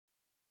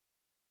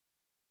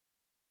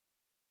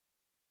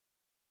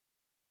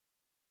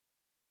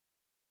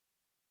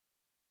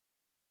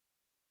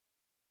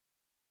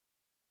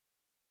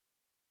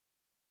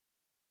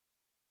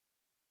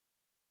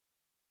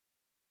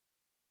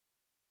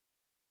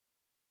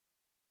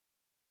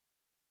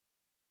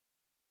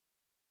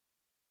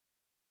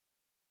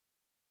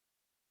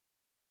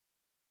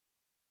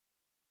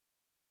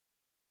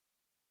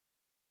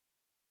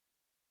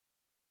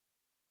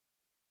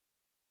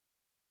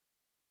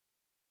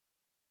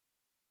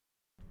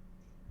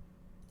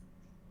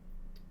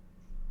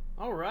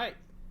All right,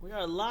 we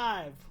are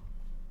live.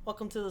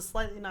 Welcome to the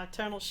Slightly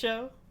Nocturnal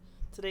Show.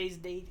 Today's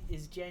date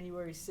is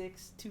January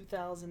 6th,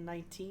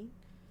 2019.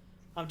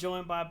 I'm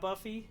joined by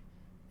Buffy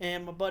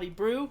and my buddy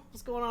Brew.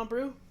 What's going on,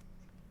 Brew?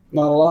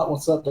 Not a lot.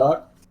 What's up,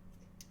 Doc?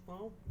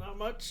 Well, not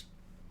much.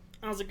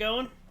 How's it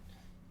going?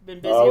 Been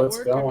busy Oh, at it's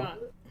work or going. not?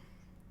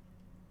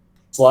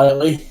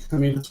 Slightly. I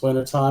mean, it's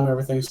winter time.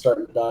 Everything's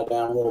starting to die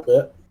down a little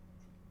bit.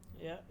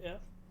 Yeah.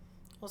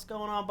 What's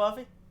going on,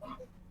 Buffy?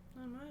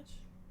 Not much.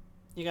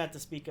 You got to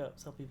speak up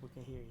so people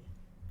can hear you.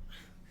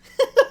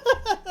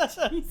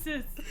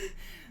 Jesus.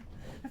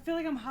 I feel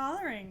like I'm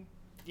hollering.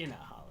 You're not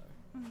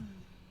hollering.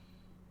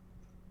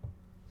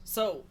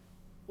 So,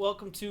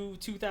 welcome to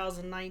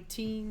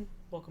 2019.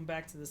 Welcome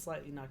back to the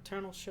Slightly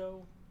Nocturnal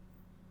Show.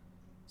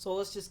 So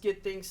let's just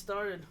get things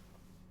started.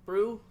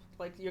 Brew,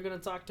 like you're gonna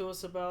talk to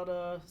us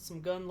about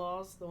some gun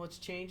laws and what's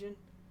changing.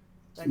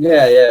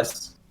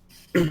 Yes.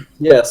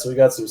 Yes, we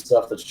got some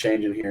stuff that's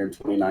changing here in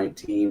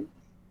 2019.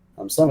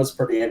 Some of it's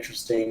pretty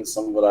interesting.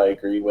 Some of it I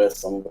agree with.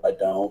 Some of it I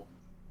don't.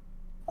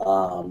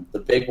 The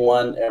big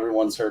one,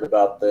 everyone's heard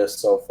about this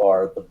so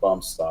far, the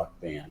bump stock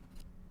ban.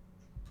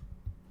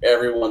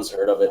 Everyone's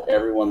heard of it.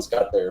 Everyone's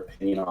got their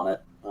opinion on it.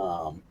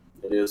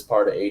 It is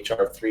part of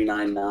HR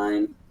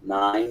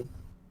 3999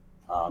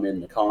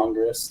 in the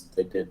Congress.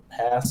 They did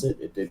pass it.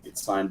 It did get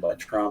signed by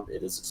Trump.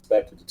 It is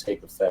expected to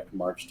take effect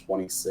March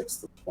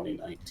 26th of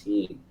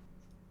 2019.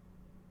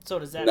 So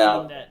does that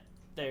mean that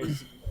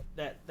there's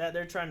that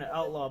they're trying to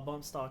outlaw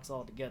bump stocks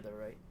altogether,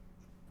 right?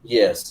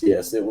 Yes,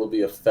 it will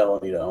be a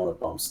felony to own a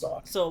bump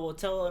stock. So we'll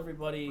tell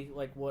everybody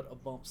like what a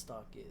bump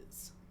stock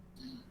is.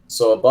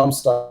 So a bump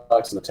stock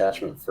is an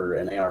attachment for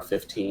an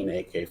AR-15,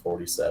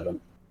 AK-47.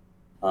 It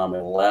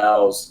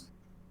allows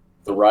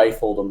the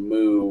rifle to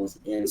move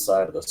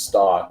inside of the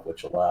stock,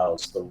 which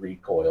allows the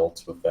recoil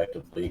to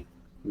effectively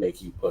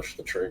make you push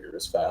the trigger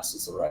as fast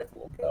as the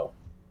rifle will go.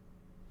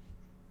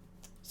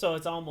 So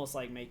it's almost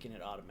like making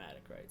it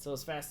automatic, right? So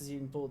as fast as you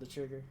can pull the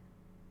trigger.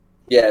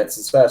 Yeah, it's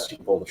as fast as you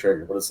can pull the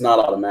trigger, but it's not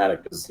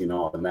automatic because,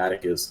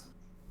 automatic is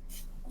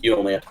you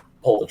only have to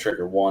pull the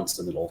trigger once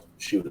and it'll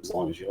shoot as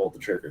long as you hold the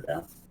trigger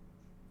down.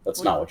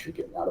 That's not what you're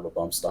getting out of a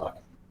bump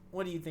stock.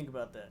 What do you think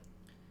about that?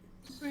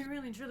 I mean,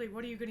 really and truly,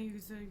 what are you going to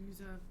use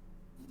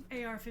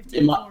a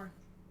AR-15 for?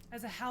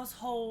 As a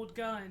household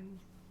gun.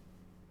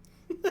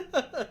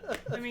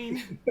 I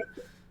mean...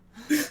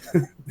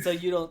 So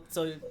do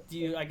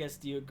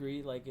you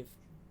agree, like, if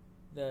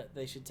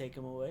they should take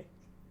them away?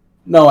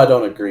 No, I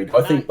don't agree.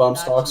 I think bump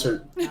stocks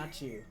are... Not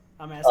you.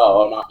 I'm asking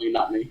Oh, you. not you,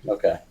 not me?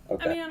 Okay.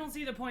 I mean, I don't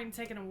see the point in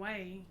taking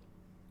away.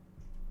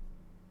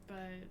 But...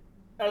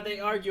 Are they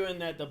arguing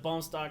that the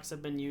bump stocks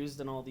have been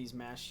used in all these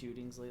mass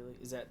shootings lately?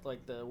 Is that,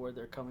 like, where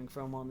they're coming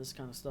from on this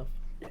kind of stuff?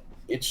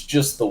 It's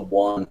just the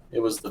one. It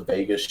was the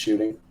Vegas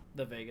shooting.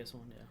 The Vegas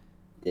one,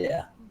 yeah.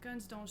 Yeah.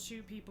 Guns don't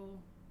shoot people.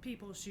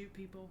 People shoot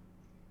people.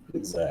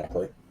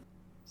 Exactly.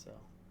 So,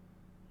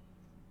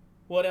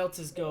 what else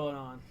is going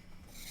on?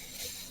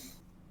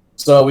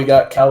 So we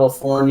got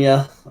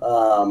California.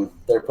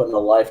 They're putting a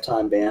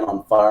lifetime ban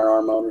on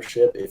firearm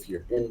ownership if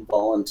you're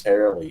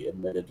involuntarily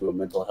admitted to a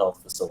mental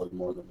health facility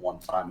more than one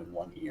time in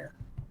 1 year.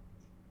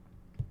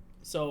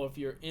 So if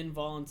you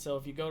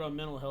go to a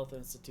mental health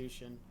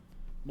institution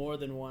more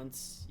than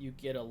once, you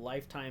get a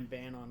lifetime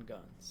ban on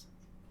guns.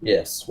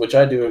 Yes, which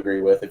I do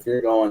agree with. If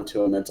you're going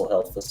to a mental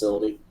health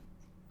facility,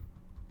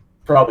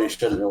 probably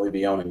shouldn't really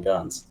be owning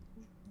guns.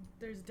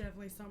 There's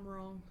definitely something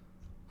wrong.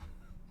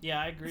 Yeah,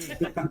 I agree.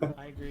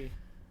 I agree.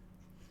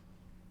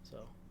 So.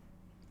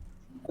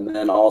 And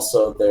then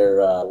also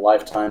their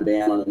lifetime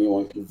ban on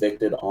anyone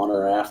convicted on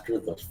or after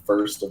the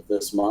 1st of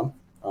this month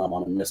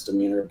on a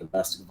misdemeanor of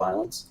domestic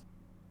violence.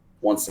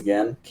 Once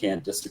again,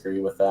 can't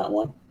disagree with that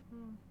one.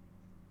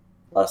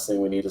 Last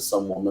thing we need is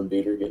some woman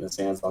beater getting his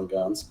hands on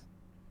guns.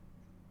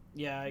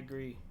 Yeah, I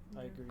agree.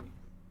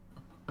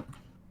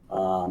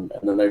 And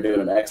then they're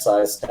doing an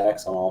excise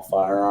tax on all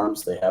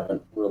firearms. They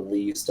haven't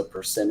released a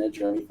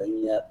percentage or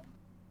anything yet,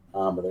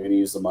 but they're going to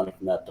use the money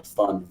from that to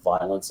fund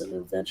violence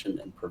intervention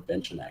and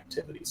prevention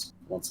activities.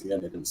 Once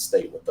again, they didn't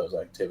state what those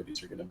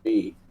activities are going to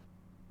be,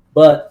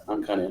 but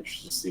I'm kind of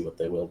interested to see what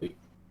they will be.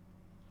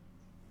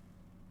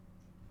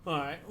 All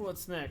right,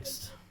 what's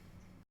next?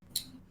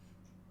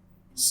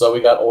 So we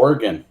got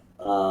Oregon.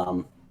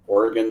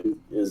 Oregon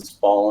is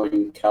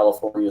following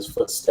California's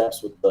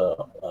footsteps with the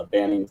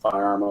banning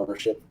firearm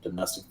ownership of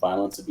domestic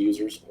violence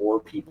abusers or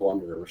people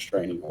under a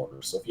restraining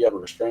order. So if you have a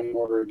restraining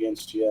order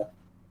against you,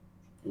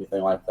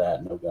 anything like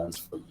that, no guns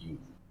for you.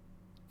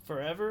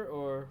 Forever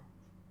or?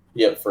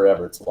 Yep,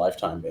 forever. It's a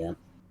lifetime ban.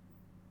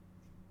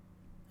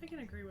 I can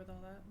agree with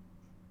all that.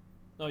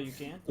 Oh, you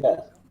can? Yeah.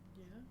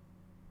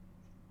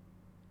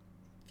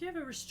 If you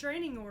have a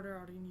restraining order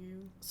on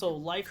you, so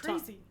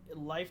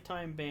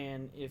lifetime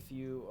ban if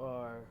you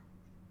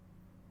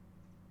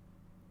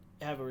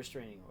have a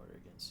restraining order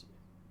against you.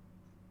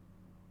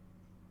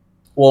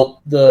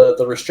 Well,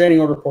 the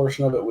restraining order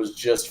portion of it was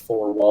just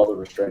for while the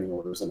restraining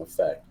order is in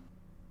effect.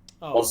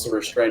 Once the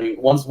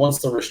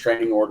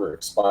restraining order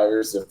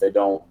expires, if they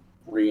don't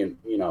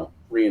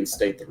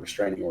reinstate the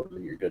restraining order,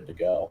 and you're good to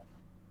go.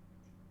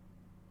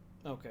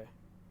 Okay.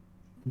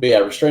 But yeah,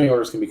 restraining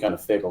orders can be kind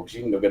of fickle because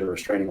you can go get a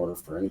restraining order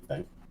for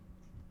anything.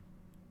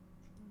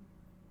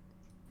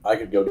 I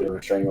could go get a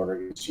restraining order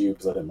against you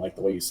because I didn't like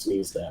the way you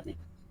sneezed at me.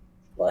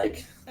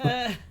 Like,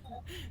 then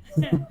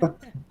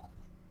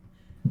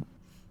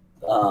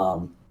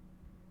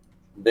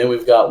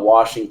we've got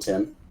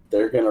Washington.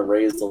 They're going to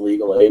raise the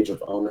legal age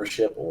of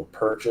ownership or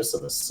purchase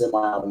of a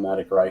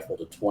semi-automatic rifle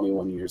to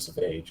 21 years of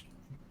age,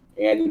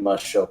 and you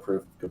must show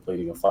proof of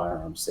completing a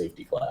firearm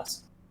safety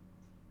class.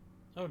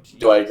 Oh, geez.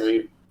 Do I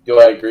agree? Do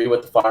I agree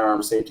with the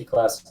firearm safety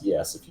class?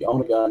 Yes. If you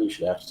own a gun, you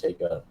should have to take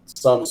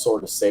some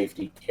sort of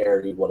safety,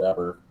 carry,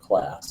 whatever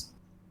class.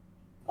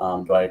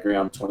 Do I agree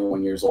on the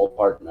 21 years old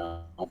part?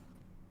 No,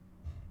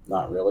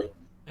 not really.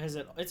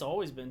 It's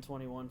always been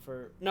 21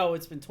 for... No,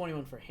 it's been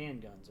 21 for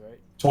handguns, right?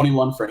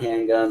 21 for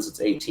handguns. It's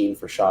 18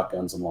 for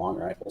shotguns and long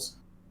rifles.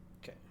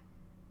 Okay.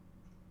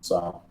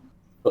 So,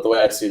 but the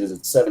way I see it is,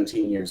 it's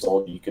 17 years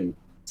old. You can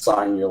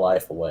sign your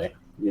life away,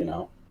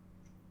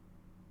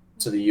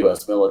 to the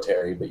U.S.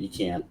 military, but you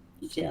can't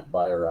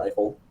buy a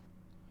rifle.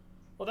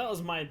 Well, that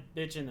was my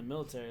bitch in the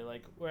military.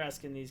 Like, we're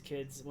asking these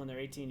kids when they're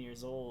 18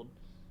 years old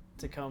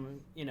to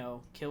come,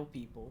 kill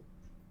people,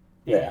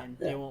 and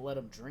they won't let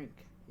them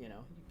drink.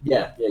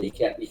 Yeah, you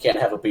can't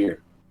have a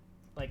beer.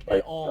 Like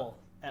at all.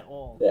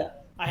 Yeah.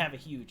 I have a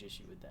huge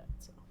issue with that.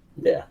 So.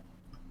 Yeah.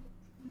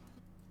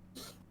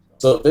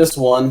 So this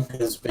one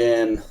has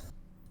been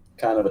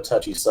kind of a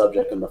touchy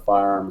subject in the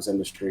firearms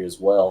industry as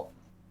well.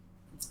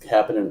 It's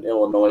happening in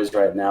Illinois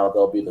right now.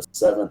 They'll be the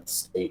 7th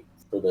state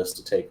for this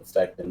to take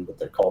effect in, but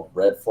they're called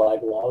red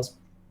flag laws.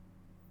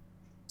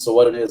 So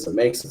what it is, it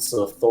makes it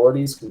so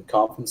authorities can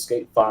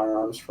confiscate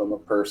firearms from a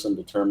person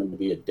determined to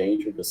be a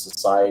danger to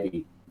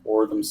society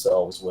or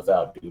themselves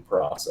without due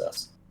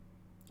process.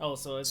 Oh,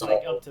 so it's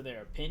like up to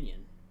their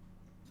opinion.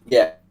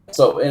 Yeah.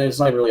 So, and it's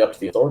not really up to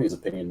the authorities'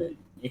 opinion.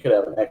 You could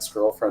have an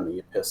ex-girlfriend that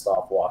you pissed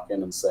off walk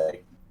in and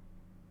say,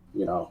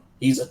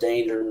 he's a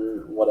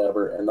danger,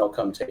 whatever, and they'll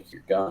come take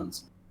your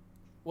guns.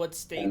 What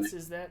states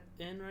is that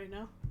in right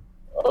now?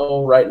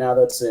 Oh, right now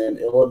that's in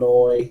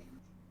Illinois,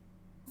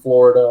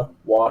 Florida,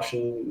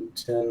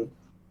 Washington,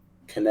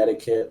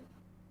 Connecticut,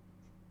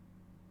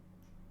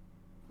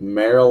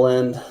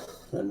 Maryland,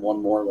 and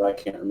one more that I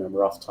can't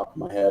remember off the top of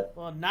my head.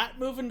 Well, not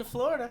moving to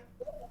Florida.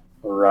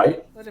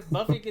 Right? What if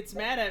Buffy gets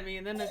mad at me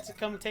and then it's to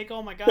come take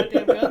all my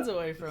goddamn guns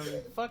away from me?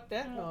 Fuck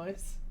that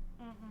noise.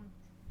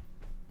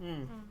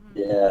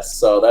 Yeah,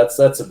 so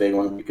that's a big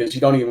one because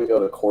you don't even go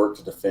to court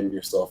to defend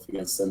yourself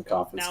against them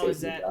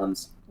confiscating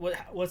guns.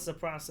 What's the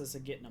process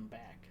of getting them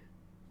back?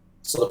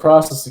 So the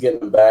process of getting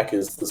them back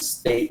is the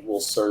state will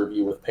serve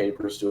you with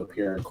papers to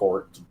appear in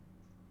court to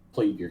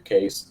plead your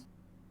case.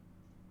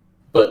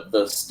 But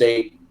the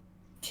state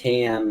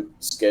can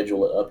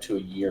schedule it up to a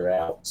year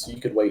out. So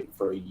you could wait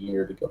for a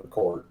year to go to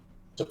court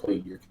to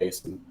plead your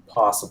case and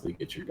possibly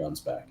get your guns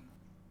back.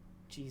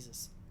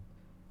 Jesus.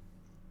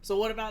 So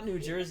what about New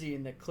Jersey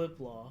and the clip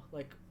law?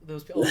 Like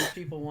all those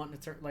people wanting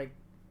to turn, like,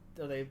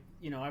 are they,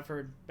 I've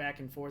heard back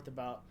and forth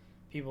about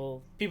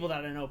people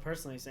that I know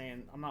personally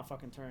saying, I'm not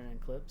fucking turning in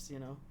clips,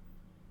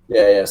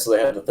 Yeah, so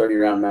they had the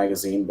 30-round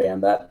magazine ban.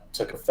 That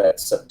took effect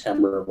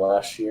September of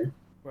last year.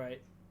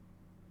 Right.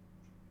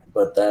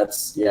 But there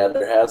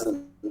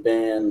hasn't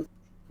been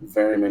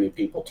very many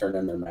people turn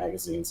in their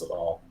magazines at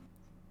all.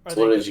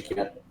 So what it is, you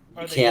can't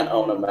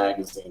own a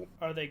magazine.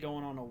 Are they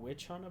going on a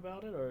witch hunt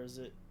about it, or is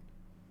it?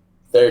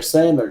 They're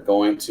saying they're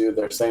going to.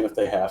 They're saying if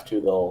they have to,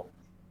 they'll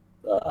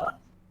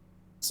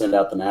send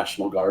out the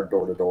National Guard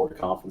door-to-door to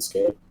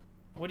confiscate.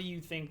 What do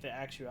you think the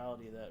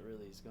actuality of that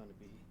really is going to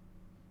be?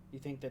 You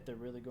think that they're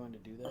really going to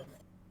do that?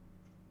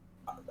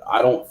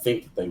 I don't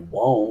think that they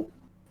won't.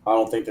 I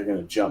don't think they're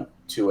going to jump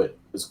to it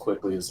as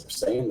quickly as they're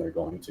saying they're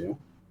going to.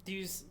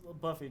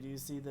 Buffy, do you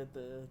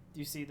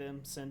see them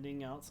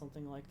sending out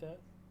something like that?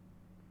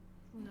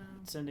 No.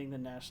 Sending the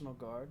National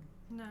Guard?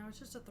 No, it's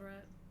just a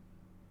threat.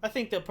 I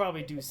think they'll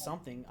probably do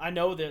something. I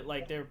know that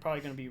they're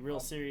probably going to be real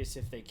serious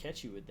if they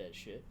catch you with that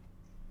shit.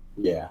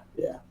 Yeah.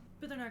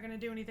 But they're not going to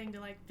do anything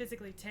to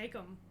physically take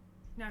them.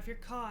 Now, if you're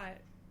caught,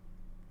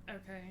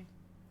 okay.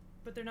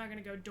 But they're not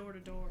going to go door to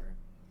door.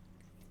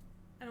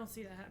 I don't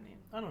see that happening.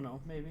 I don't know.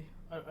 Maybe.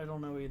 I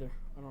don't know either.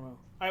 I don't know.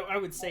 I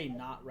would say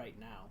not right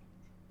now.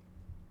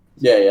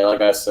 Yeah.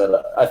 Like I said,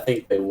 I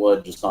think they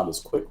would, just not as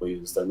quickly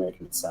as they're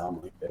making it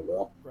sound like they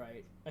will.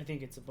 Right. I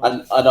think it's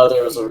I know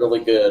there was a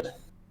really good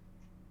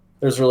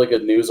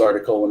news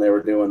article when they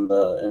were doing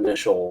the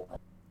initial,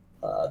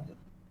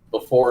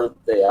 before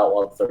they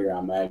outlawed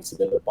 30-round mags,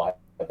 they did a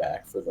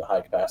buyback for the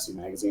high-capacity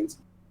magazines.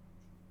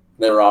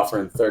 They were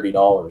offering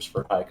 $30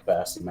 for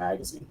high-capacity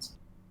magazines.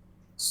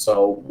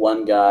 So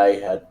one guy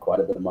had quite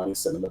a bit of money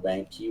sitting in the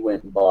bank. He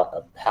went and bought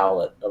a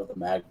pallet of the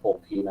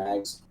Magpul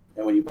P-Mags.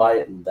 And when you buy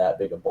it in that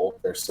big a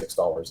bulk, they're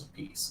 $6 a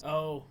piece.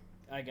 Oh,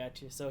 I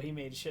got you. So he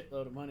made a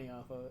shitload of money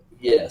off of it.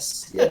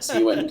 Yes.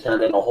 He went and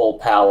turned in a whole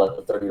pallet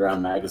of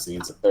 30-round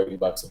magazines at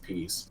 $30 a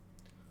piece.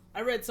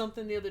 I read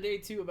something the other day,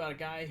 too, about a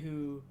guy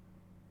who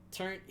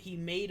he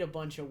made a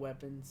bunch of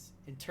weapons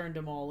and turned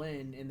them all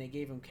in, and they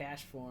gave him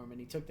cash for him, and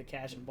he took the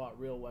cash and bought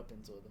real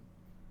weapons with them.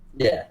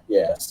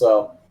 Yeah.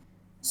 So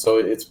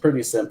it's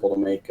pretty simple to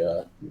make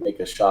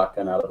a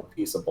shotgun out of a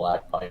piece of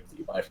black pipe that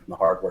you buy from the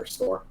hardware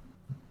store.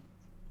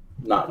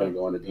 Not going to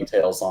go into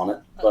details on it,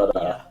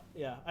 but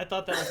yeah. I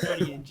thought that was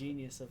pretty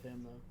ingenious of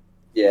him, though.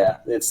 yeah,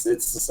 it's the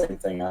same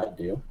thing I'd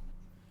do.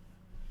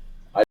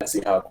 I'd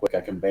see how quick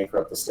I can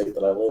bankrupt the state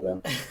that I live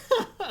in.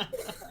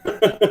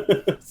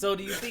 So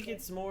do you think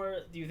it's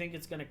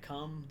going to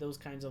come, those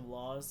kinds of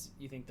laws,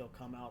 you think they'll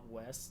come out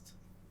west,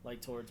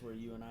 like towards where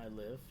you and I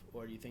live,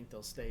 or do you think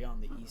they'll stay on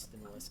the east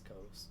and west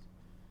coast?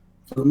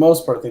 For the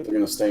most part, I think they're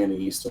going to stay in the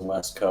east and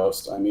west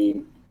coast. I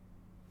mean,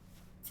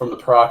 from the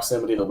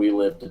proximity that we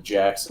live to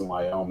Jackson,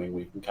 Wyoming,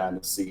 we can kind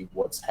of see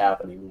what's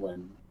happening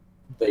when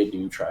they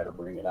do try to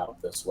bring it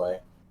out this way.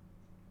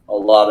 A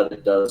lot of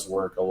it does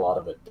work, a lot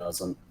of it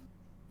doesn't.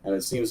 And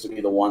it seems to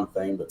be the one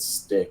thing that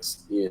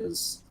sticks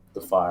is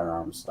the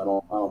firearms. I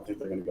don't think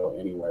they're going to go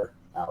anywhere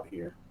out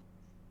here.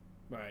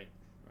 Right.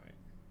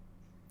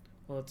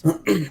 Well, it's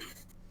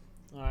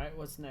all right.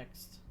 What's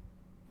next?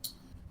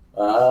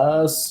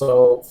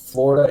 So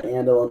Florida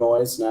and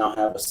Illinois now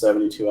have a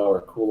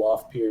 72-hour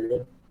cool-off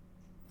period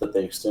that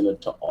they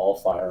extended to all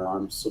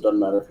firearms. So it doesn't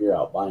matter if you're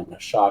out buying a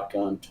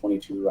shotgun,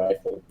 22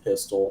 rifle,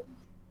 pistol,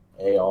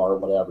 AR,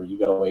 whatever. You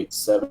got to wait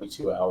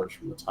 72 hours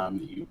from the time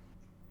that you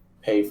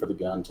pay for the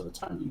gun to the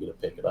time that you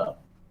get to pick it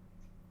up.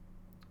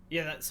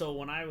 Yeah, so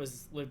when I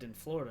lived in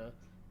Florida,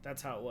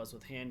 that's how it was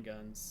with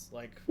handguns,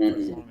 like for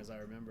as long as I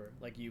remember.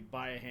 Like you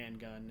buy a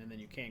handgun and then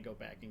you can't go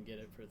back and get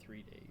it for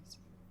 3 days.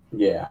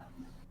 Yeah.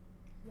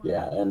 Wow.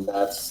 Yeah, and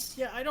that's...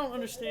 Yeah, I don't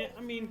understand.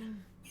 I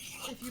mean,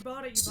 if you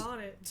bought it, you bought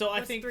it. So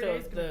I think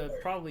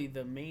probably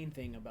the main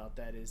thing about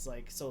that is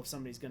like, so if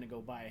somebody's going to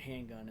go buy a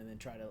handgun and then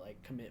try to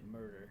like commit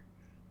murder,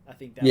 I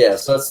think that. Yeah,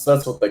 so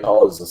that's what they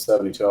call it, is a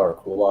 72-hour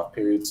cool-off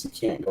period. So you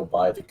can't go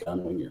buy the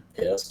gun when you're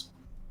pissed.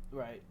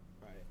 Right.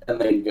 And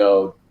then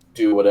go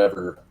do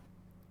whatever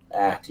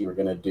act you were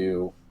going to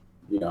do,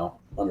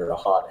 under a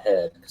hot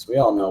head. Because we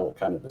all know what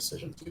kind of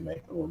decisions we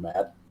make when we're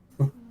mad.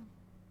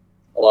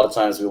 A lot of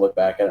times we look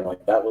back at it and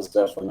like, that was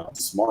definitely not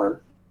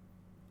smart.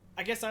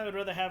 I guess I would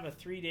rather have a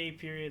 3-day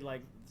period,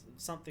 like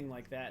something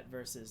like that,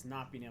 versus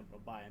not being able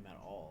to buy them at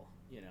all,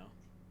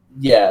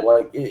 Yeah,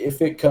 like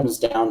if it comes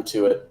down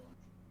to it,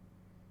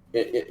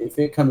 if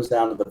it comes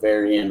down to the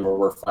very end where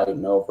we're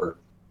fighting over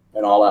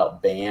an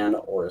all-out ban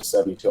or a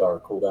 72-hour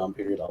cooldown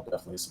period, I'll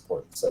definitely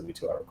support the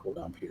 72-hour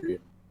cooldown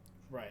period.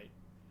 Right.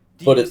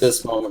 But in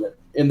this moment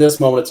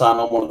of time,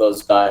 I'm one of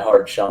those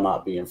die-hard shall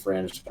not be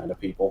infringed kind of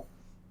people.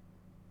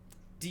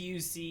 Do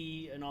you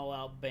see an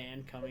all-out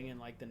ban coming in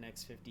like the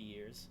next 50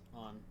 years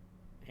on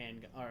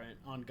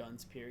on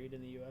guns? Period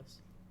in the U.S.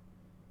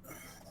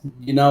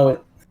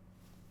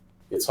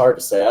 It's hard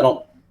to say.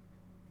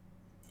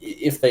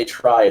 If they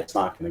try, it's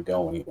not going to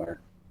go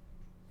anywhere.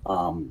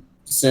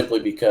 Simply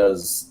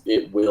because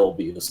it will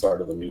be the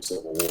start of the new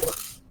Civil War.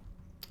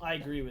 I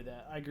agree with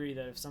that. I agree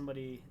that if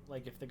somebody,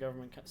 like if the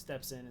government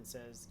steps in and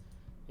says,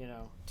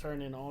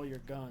 turn in all your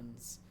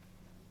guns,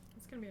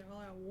 it's going to be an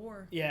all-out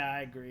war. Yeah,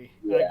 I agree.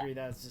 Yeah. I agree.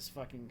 That's just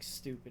fucking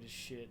stupid as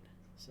shit.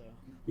 So.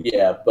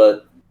 Yeah,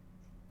 but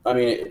I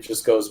mean, it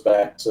just goes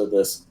back to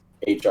this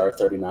HR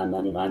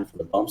 3999 for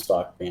the bump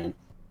stock ban.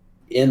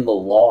 In the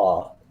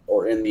law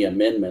or in the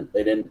amendment,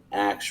 they didn't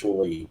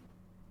actually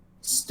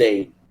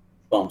state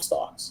bump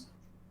stocks.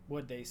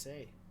 What'd they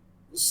say?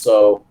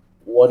 So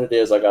what it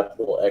is, I got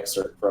the little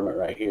excerpt from it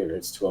right here.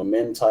 It's to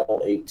amend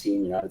Title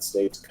 18 United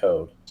States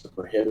Code to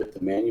prohibit the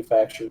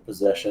manufacture,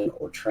 possession,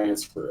 or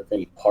transfer of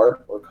any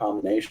part or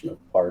combination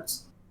of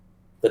parts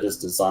that is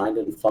designed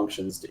and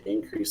functions to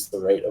increase the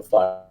rate of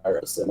fire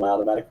of a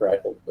semi-automatic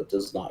rifle, but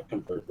does not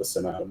convert the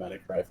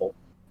semi-automatic rifle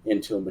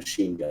into a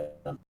machine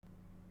gun.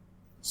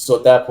 So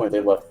at that point,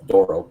 they left the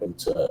door open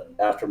to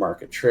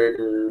aftermarket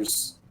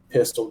triggers,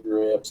 pistol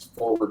grips,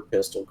 forward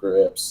pistol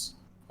grips.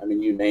 I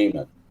mean, you name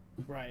it.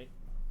 Right.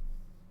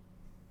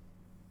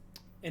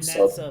 And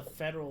that's a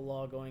federal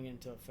law going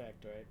into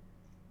effect, right?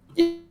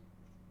 Yeah.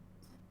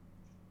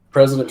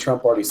 President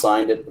Trump already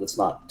signed it, but it's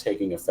not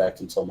taking effect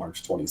until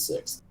March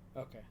 26th.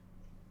 Okay.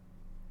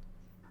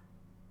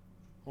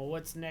 Well,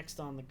 what's next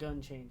on the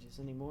gun changes?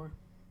 Any more?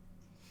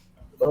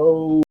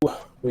 Oh,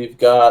 we've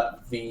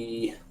got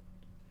the...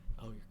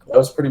 Oh, you're cool. That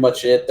was pretty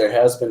much it. There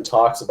has been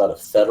talks about a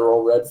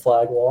federal red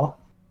flag law.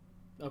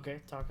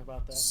 Okay, talk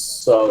about that.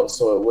 So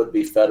it would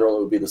be federal.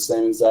 It would be the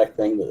same exact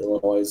thing that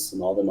Illinois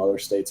and all them other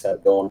states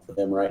have going for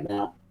them right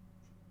now,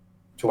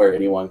 to where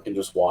anyone can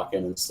just walk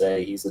in and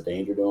say he's a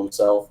danger to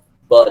himself,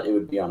 but it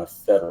would be on a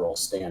federal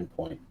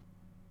standpoint.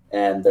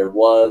 And there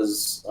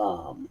was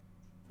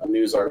a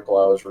news article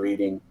I was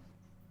reading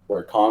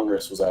where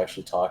Congress was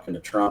actually talking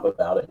to Trump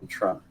about it, and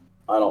Trump,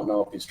 I don't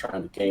know if he's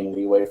trying to gain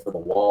leeway for the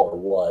wall or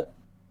what,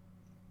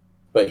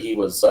 but he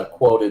was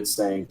quoted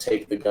saying,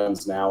 "Take the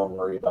guns now and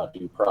worry about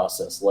due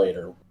process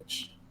later,"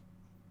 which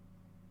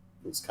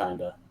is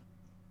kind of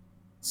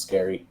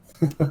scary.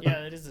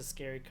 Yeah, it is a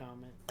scary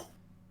comment.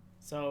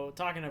 So,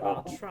 talking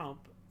about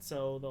Trump,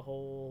 So the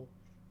whole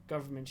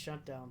government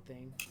shutdown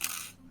thing.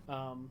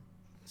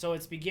 So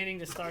it's beginning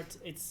to start.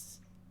 It's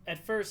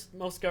at first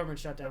most government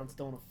shutdowns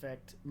don't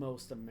affect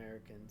most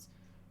Americans,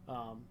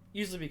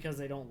 usually because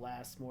they don't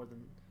last more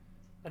than.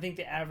 I think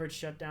the average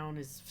shutdown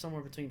is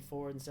somewhere between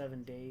 4 and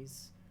 7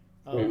 days.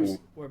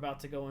 We're about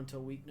to go into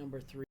week number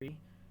 3.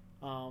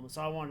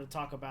 So I wanted to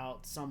talk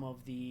about some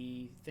of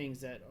the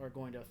things that are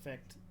going to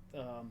affect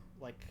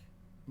like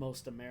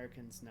most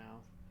Americans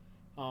now.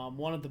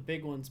 One of the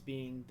big ones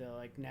being the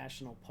like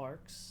national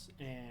parks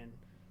and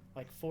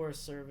like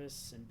Forest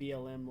Service and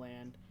BLM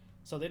land.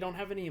 So they don't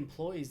have any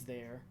employees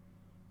there.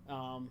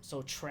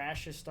 So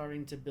trash is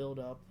starting to build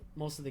up.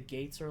 Most of the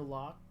gates are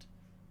locked.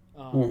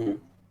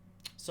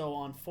 So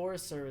on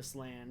Forest Service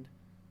land,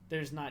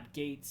 there's not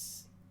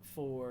gates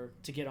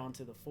to get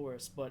onto the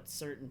forest, but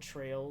certain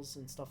trails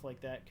and stuff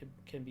like that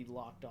can be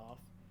locked off.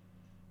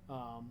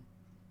 On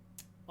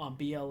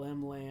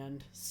BLM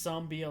land,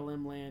 some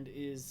BLM land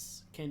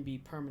can be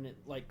permanent,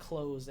 like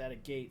closed at a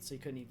gate, so you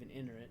couldn't even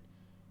enter it.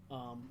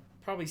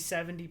 Probably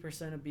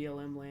 70% of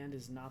BLM land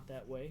is not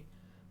that way,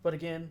 but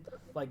again,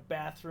 like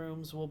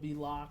bathrooms will be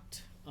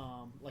locked,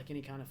 like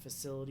any kind of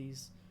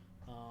facilities.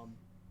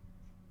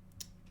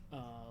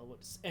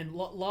 And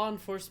law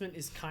enforcement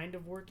is kind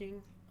of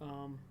working.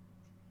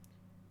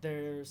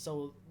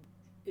 So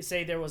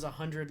say there was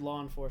 100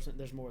 law enforcement.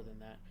 There's more than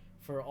that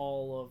for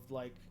all of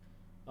like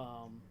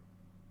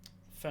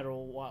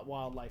federal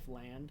wildlife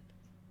land.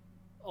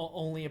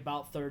 Only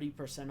about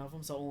 30% of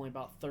them. So only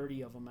about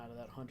 30 of them out of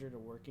that 100 are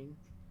working.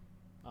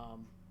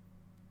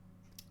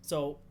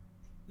 So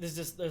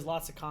there's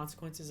lots of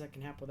consequences that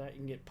can happen with that. You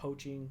can get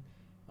poaching,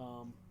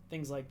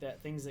 things like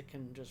that. Things that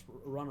can just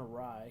run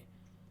awry.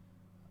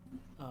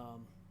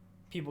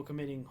 People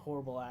committing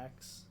horrible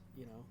acts,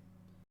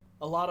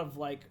 a lot of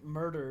like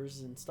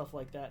murders and stuff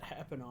like that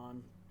happen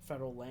on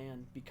federal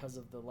land because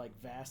of the like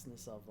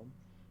vastness of them,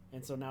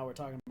 and so now we're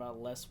talking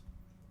about less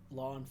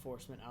law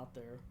enforcement out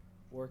there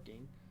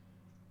working.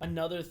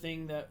 Another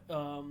thing that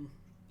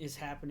is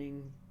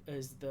happening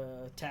is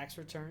the tax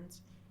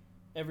returns.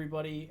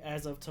 Everybody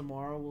as of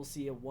tomorrow will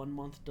see a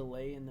 1-month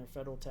delay in their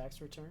federal tax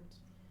returns.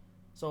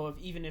 So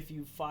even if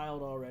you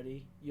filed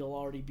already, you'll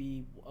already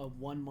be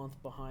 1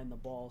 month behind the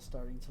ball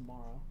starting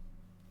tomorrow.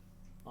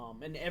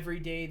 And every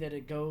day that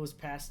it goes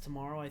past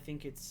tomorrow, I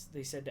think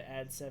they said to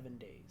add 7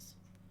 days.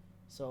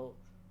 So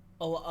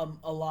a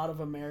lot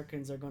of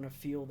Americans are going to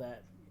feel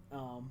that.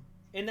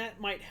 And that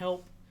might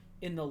help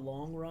in the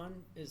long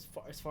run as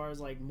far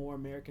as like more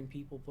American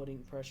people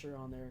putting pressure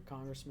on their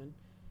congressmen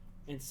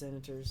and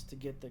senators to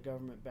get the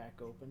government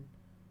back open.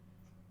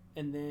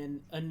 And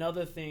then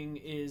another thing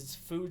is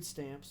food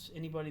stamps.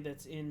 Anybody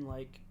that's in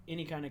like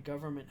any kind of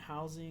government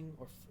housing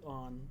or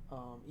on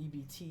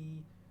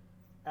EBT,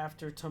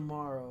 after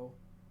tomorrow,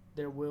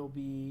 there will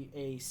be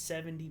a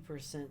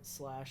 70%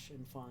 slash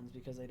in funds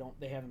because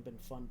they haven't been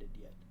funded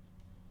yet.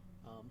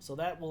 So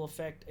that will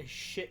affect a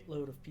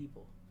shitload of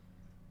people.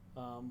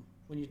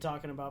 When you're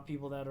talking about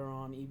people that are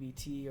on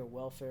EBT or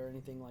welfare or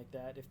anything like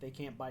that, if they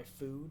can't buy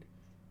food,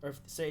 or if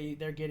say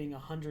they're getting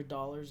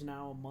 $100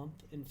 now a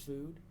month in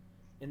food,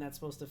 and that's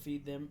supposed to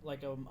feed them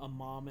like a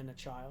mom and a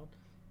child,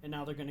 and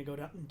now they're going to go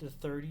down to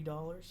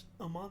 $30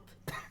 a month.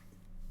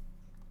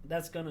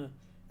 That's gonna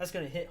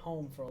hit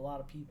home for a lot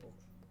of people.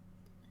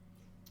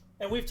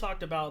 And we've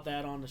talked about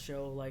that on the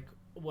show, like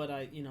what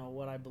I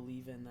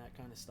believe in, that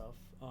kind of stuff.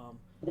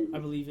 I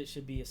believe it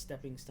should be a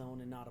stepping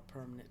stone and not a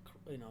permanent,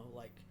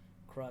 like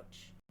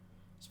crutch,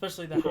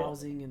 especially the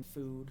housing and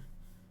food,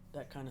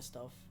 that kind of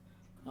stuff.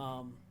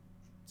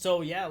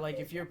 So yeah, like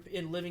if you're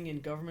living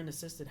in government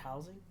assisted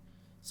housing.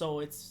 So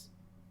it's,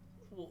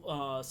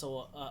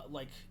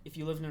 like if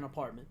you live in an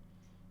apartment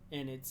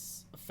and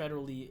it's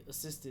federally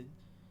assisted,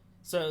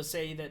 so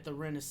say that the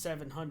rent is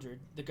 $700,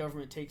 the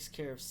government takes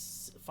care of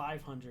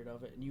 $500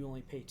 of it, and you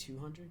only pay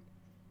 $200.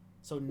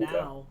 So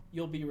now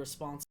you'll be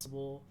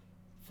responsible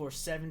for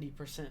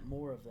 70%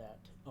 more of that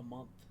a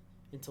month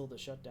until the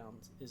shutdown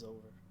is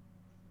over.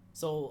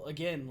 So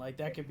again, like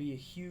that could be a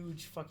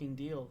huge fucking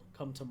deal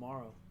come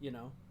tomorrow,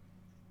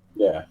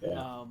 Yeah.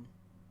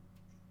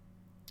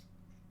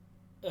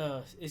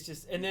 It's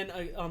just, and then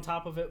on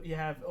top of it, you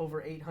have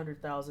over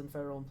 800,000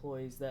 federal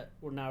employees that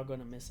were now going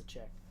to miss a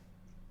check.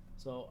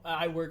 So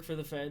I work for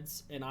the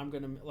feds, and I'm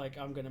gonna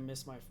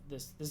miss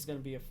this is gonna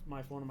be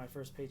one of my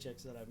first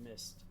paychecks that I've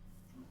missed.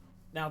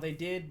 Now they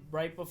did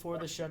right before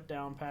the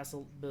shutdown pass a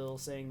bill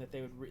saying that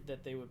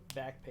they would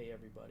back pay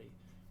everybody,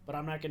 but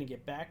I'm not gonna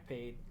get back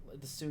paid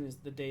as soon as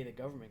the day the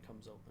government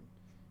comes open.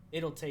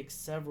 It'll take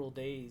several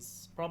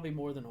days, probably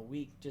more than a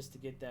week, just to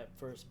get that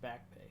first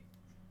back pay.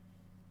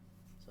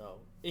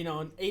 So,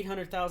 and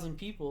 800,000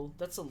 people,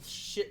 that's a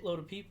shitload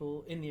of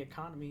people in the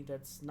economy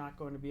that's not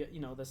going to be,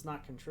 that's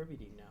not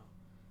contributing now.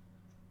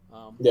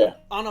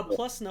 On a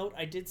plus note,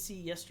 I did see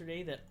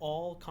yesterday that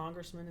all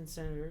congressmen and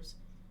senators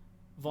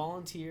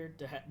volunteered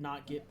to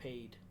not get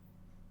paid.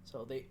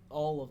 So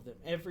all of them,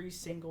 every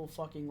single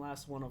fucking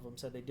last one of them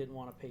said they didn't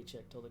want a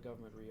paycheck till the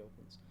government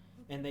reopens.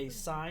 And they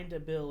signed a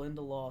bill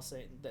into law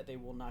saying that they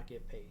will not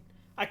get paid.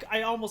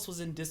 I almost was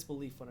in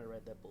disbelief when I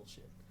read that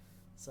bullshit.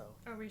 So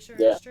Are we sure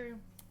Yeah. it's true?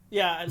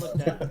 yeah, I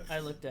looked at it. I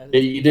looked at Yeah,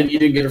 it. you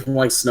didn't get it from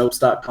like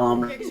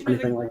Snopes.com or Yeah, 'cause you know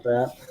anything like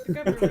that. The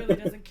government really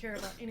doesn't care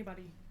about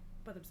anybody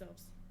but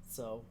themselves.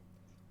 So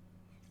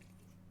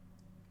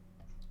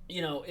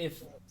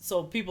if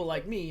people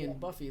like me and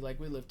Buffy, like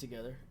we live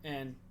together,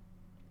 and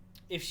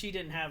if she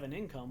didn't have an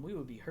income, we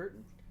would be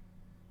hurting.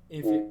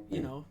 If it,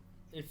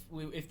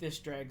 if this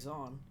drags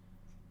on,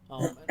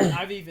 and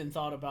I've even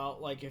thought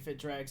about like if it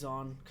drags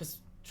on, because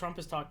Trump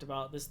has talked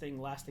about this thing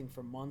lasting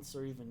for months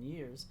or even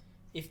years.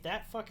 If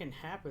that fucking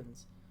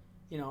happens,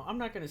 I'm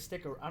not gonna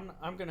stick.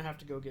 I'm gonna have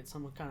to go get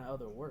some kind of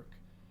other work.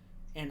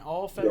 And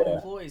all federal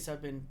employees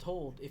have been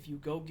told if you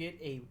go get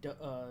a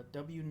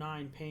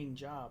W-9 paying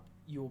job,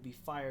 you will be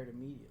fired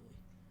immediately.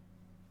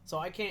 So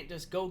I can't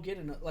just go get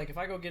if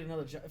I go get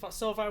another job.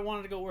 If I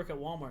wanted to go work at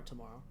Walmart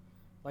tomorrow,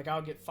 like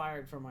I'll get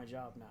fired from my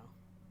job now.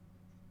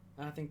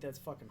 And I think that's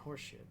fucking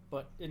horseshit.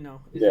 But it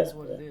is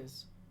what it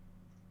is.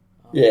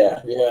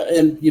 Yeah.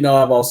 And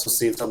I've also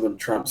seen something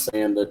Trump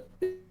saying that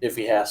if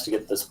he has to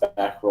get this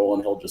back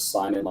rolling, he'll just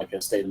sign in like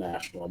a state of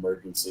national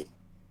emergency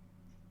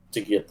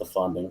to get the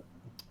funding.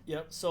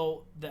 Yep.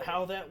 So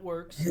how that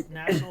works,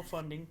 national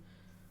funding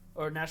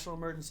or national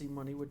emergency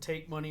money would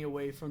take money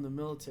away from the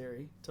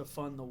military to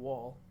fund the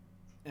wall,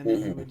 and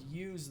then you would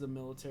use the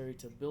military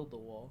to build the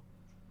wall.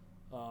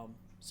 The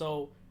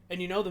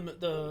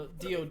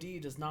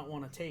DOD does not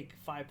want to take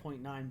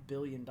 $5.9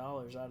 billion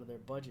out of their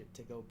budget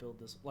to go build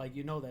this. Like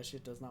that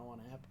shit does not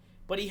want to happen.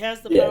 But he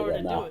has the power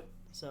to do it.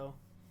 So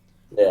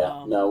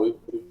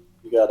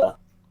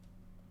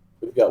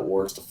we've got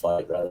wars to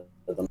fight rather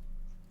than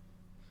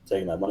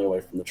taking that money away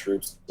from the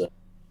troops. The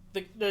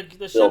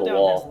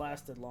shutdown has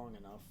lasted long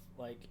enough.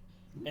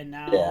 And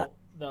now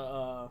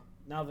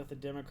now that the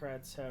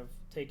Democrats have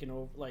taken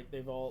over,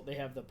 they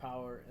have the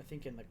power. I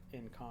think in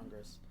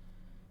Congress.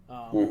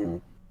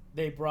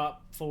 They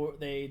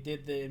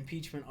did the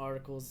impeachment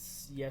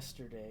articles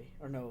yesterday,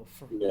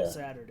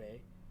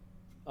 Saturday.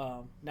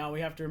 Now we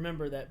have to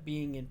remember that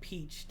being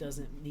impeached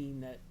doesn't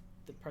mean that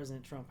the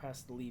President Trump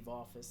has to leave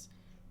office.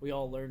 We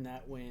all learned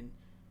that when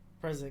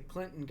President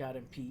Clinton got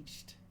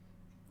impeached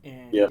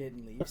and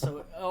didn't leave.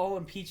 So all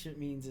impeachment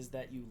means is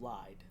that you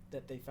lied,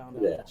 that they found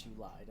out that you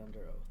lied under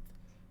oath.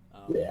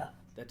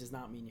 That does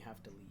not mean you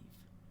have to leave.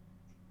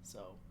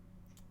 So.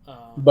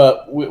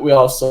 But we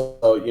also,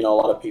 a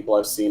lot of people,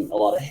 I've seen a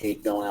lot of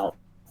hate going out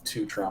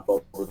to Trump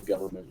over the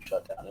government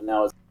shutdown. And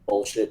now it's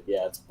bullshit.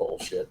 Yeah, it's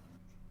bullshit.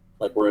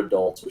 Like, we're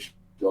adults. We should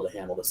be able to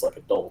handle this like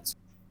adults.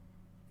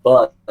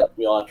 But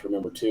we all have to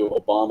remember, too,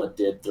 Obama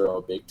did throw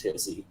a big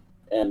tizzy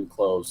and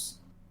close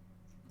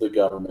the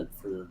government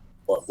for,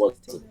 what was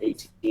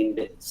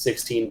it,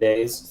 16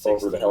 days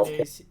over the health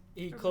care.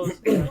 He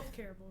closed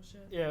healthcare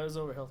bullshit. Yeah, it was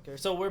over healthcare.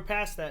 So we're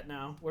past that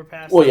now. We're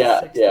past. Well,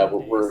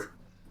 we're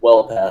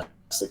well past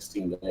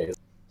 16 days.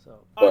 So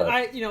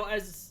I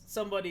as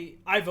somebody,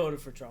 I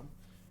voted for Trump,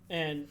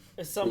 and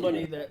as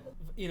somebody that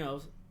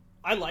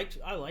I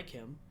like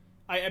him.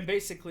 And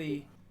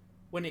basically,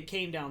 when it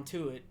came down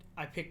to it,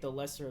 I picked the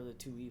lesser of the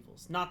two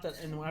evils. Not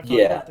that, and I've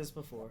talked about this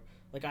before.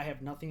 Like, I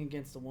have nothing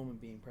against a woman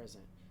being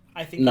president.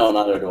 I think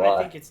neither do I.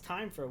 I think it's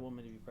time for a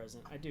woman to be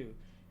president. I do.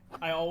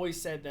 I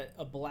always said that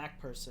a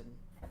black person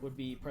would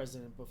be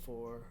president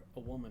before a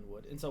woman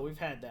would, and so we've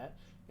had that.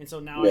 And so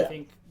now I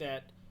think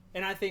that,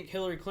 and I think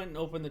Hillary Clinton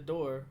opened the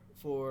door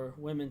for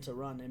women to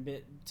run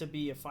and to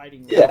be a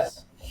fighting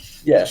race.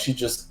 Yeah, she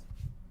just,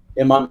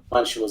 in my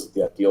mind, she wasn't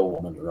the ideal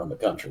woman to run the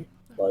country.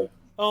 Like,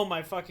 oh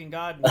my fucking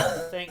God,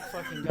 man. Thank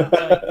fucking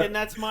God. And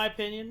that's my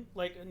opinion.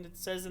 And it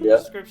says in the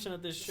description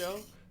of this show,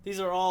 these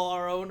are all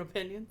our own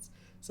opinions.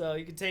 So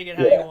you can take it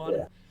how you want.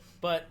 Yeah.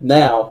 But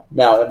now,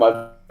 am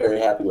I very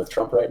happy with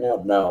Trump right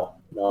now? No,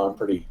 I'm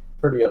pretty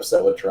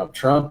upset with Trump.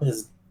 Trump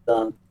has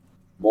done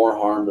more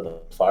harm to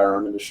the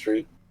firearm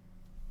industry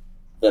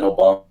than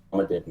Obama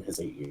did in his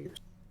 8 years.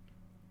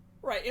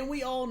 Right, and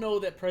we all know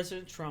that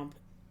President Trump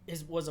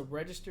was a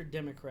registered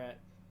Democrat.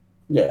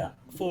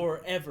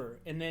 Forever,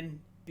 and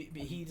then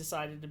he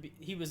decided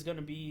he was going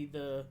to be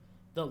the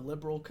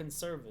liberal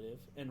conservative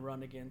and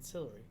run against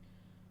Hillary.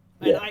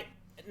 And I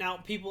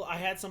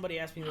had somebody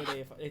ask me the other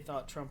day if they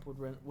thought Trump would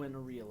win a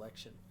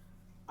re-election.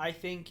 I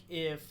think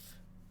if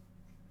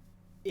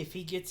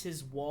he gets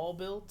his wall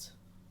built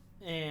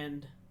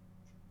and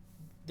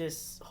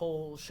this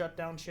whole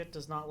shutdown shit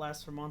does not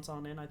last for months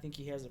on end, I think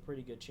he has a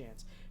pretty good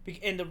chance.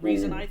 And the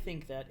reason I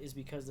think that is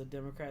because the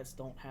Democrats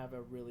don't have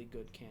a really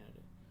good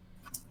candidate.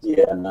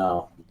 Yeah,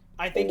 no.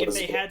 I think if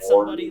they had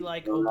somebody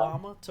like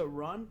Obama to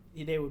run,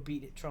 they would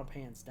beat Trump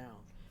hands down.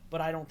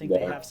 But I don't think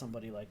they have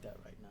somebody like that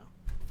right now.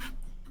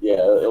 Yeah,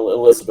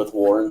 Elizabeth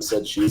Warren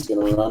said she's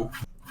going to run.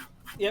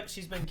 Yep,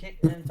 she's been.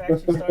 In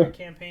fact, she started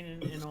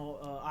campaigning in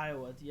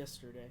Iowa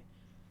yesterday.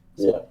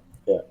 So,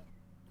 yeah.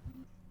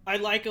 I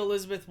like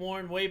Elizabeth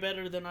Warren way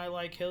better than I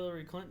like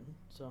Hillary Clinton.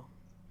 So.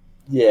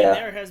 Yeah. And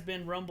there has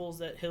been rumbles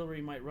that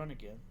Hillary might run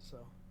again. So.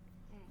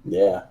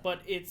 Yeah.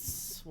 But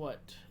it's what?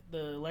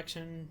 The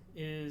election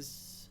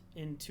is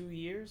in 2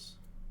 years?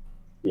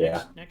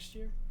 Yeah. Next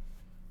year?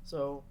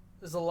 So,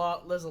 There's a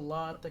lot. There's a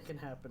lot that can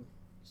happen.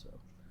 So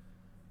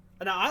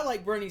now I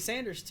like Bernie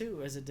Sanders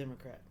too as a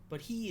Democrat,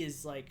 but he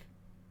is like,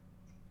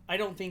 I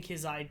don't think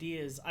his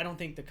ideas. I don't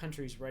think the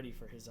country's ready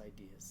for his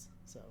ideas.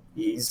 So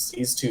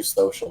He's too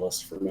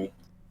socialist for me.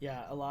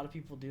 yeah, a lot of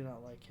people do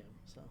not like him.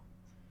 So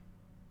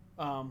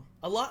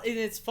a lot, and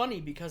it's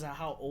funny because of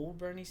how old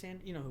Bernie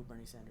Sanders. You know who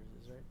Bernie Sanders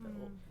is, right?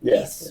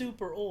 Yeah. He's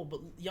super old,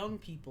 but young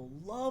people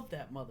love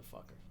that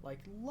motherfucker. Like,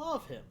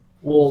 love him.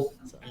 Well,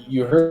 So,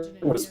 you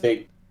heard what his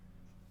big.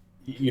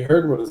 You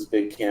heard what his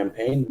big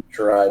campaign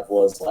drive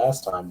was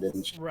last time,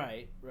 didn't you?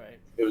 right.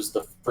 It was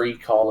the free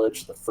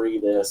college, the free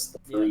this, the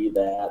free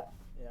that.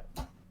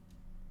 Yeah.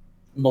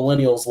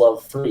 Millennials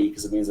love free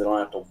because it means they don't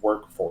have to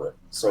work for it,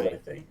 so Right.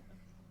 they think.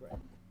 Right.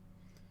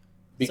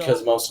 Because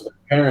So- most of their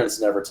parents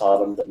never taught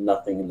them that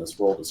nothing in this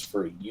world is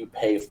free. You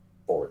pay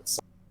for it.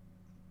 So,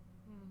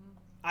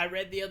 I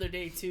read the other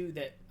day too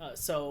that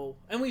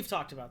and we've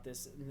talked about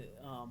this in the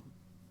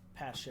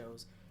past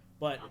shows,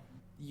 but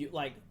you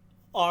like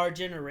our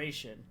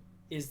generation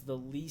is the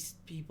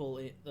least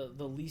people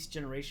the least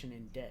generation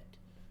in debt.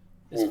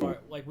 As far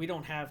like we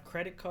don't have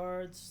credit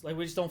cards, like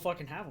we just don't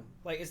fucking have them.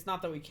 Like it's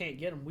not that we can't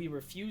get them, we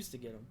refuse to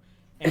get them,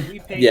 and we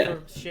pay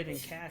for shit in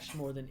cash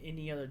more than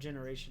any other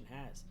generation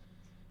has.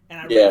 And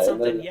I read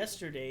something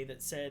yesterday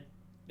that said,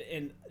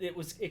 and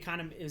it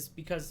kind of is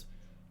because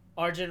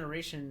our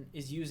generation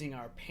is using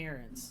our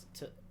parents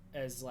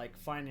as like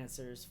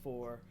financiers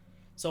for.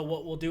 So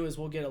what we'll do is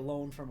we'll get a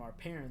loan from our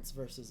parents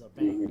versus a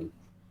bank.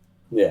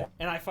 Yeah.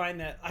 And I find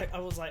that I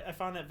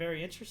found that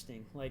very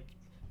interesting. Like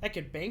that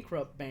could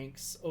bankrupt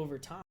banks over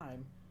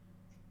time.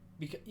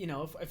 Because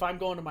if I'm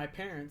going to my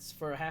parents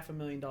for a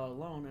 $500,000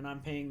 loan and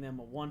I'm paying them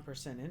a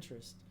 1%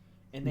 interest,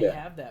 and they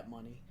have that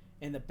money,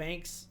 and the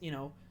banks, you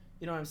know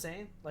what I'm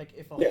saying? Like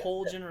if a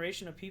whole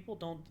generation of people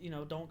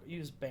don't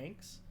use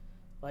banks,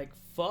 like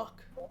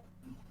fuck.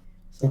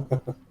 So.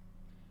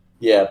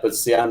 Yeah, but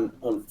see, I'm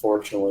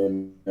unfortunately a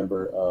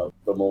member of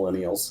the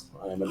millennials.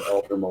 I am an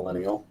elder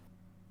millennial,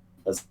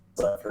 as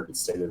I've heard it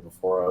stated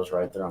before. I was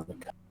right there on the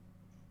cut.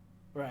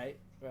 Right.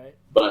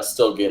 But I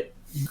still get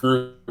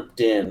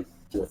grouped in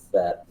with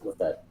that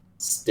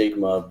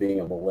stigma of being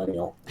a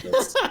millennial.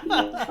 It's,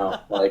 I've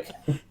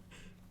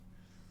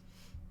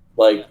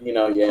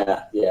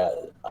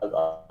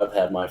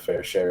had my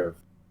fair share of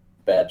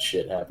bad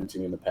shit happen to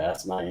me in the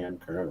past, and I am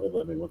currently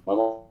living with my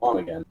mom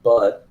again.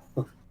 But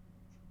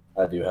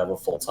I do have a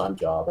full-time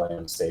job. I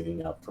am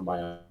saving up for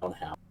my own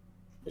house.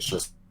 It's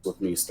just with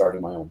me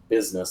starting my own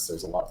business,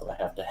 there's a lot that I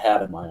have to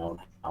have in my own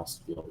house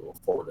to be able to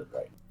afford it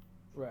right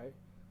now. Right.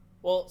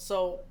 Well,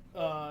 so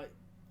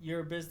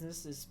your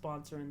business is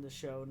sponsoring the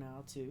show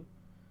now too.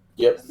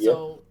 Yep.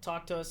 So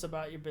talk to us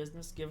about your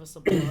business. Give us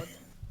a plug.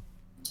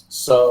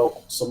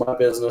 So my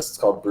business is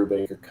called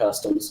Brubaker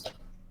Customs.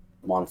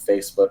 I'm on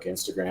Facebook,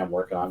 Instagram,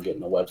 working on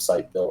getting a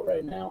website built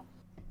right now.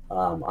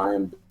 I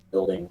am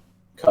building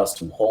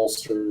custom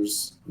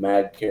holsters,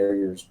 mag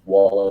carriers,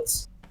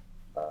 wallets,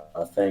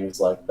 things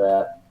like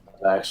that.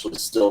 I actually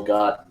still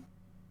got,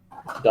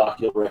 Doc,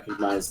 you'll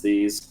recognize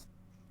these,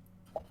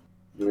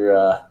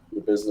 your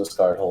business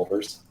card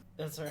holders.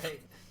 That's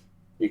right.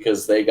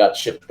 Because they got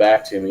shipped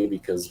back to me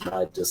because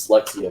my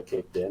dyslexia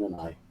kicked in and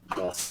I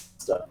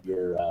messed up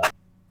your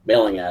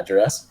mailing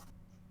address.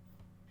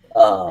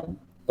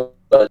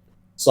 But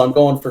so I'm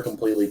going for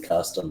completely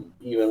custom,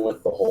 even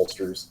with the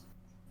holsters.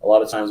 A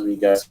lot of times when you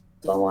guys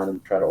go online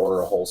and try to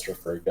order a holster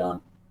for a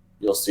gun,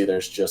 you'll see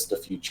there's just a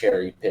few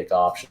cherry pick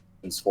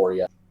options for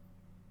you.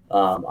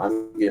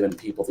 I'm giving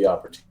people the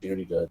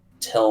opportunity to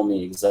tell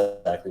me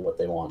exactly what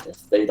they want.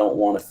 If they don't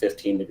want a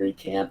 15-degree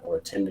cant or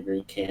a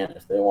 10-degree cant,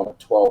 if they want a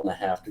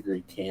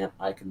 12.5-degree cant,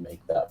 I can make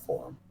that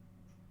for them.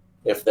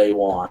 If they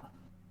want,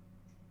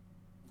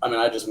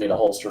 I just made a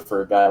holster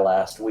for a guy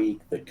last week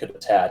that could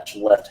attach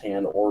left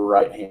hand or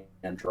right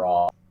hand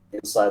draw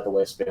inside the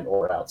waistband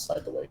or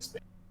outside the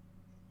waistband.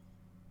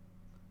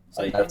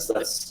 So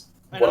that's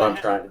what I'm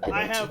trying to get into.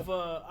 I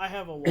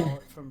have a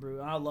wallet from Brew,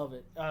 and I love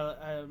it.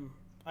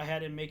 I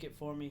had him make it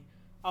for me.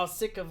 I was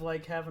sick of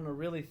like having a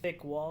really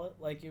thick wallet,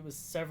 like it was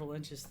several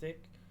inches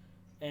thick,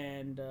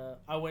 and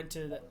I went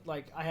to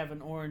I have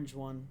an orange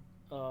one.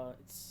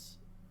 It's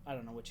I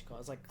don't know what you call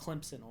it. It's like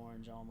Clemson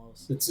orange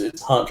almost.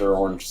 It's hunter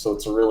orange, so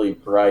it's a really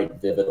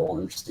bright, vivid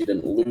orange. So you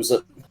didn't lose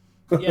it.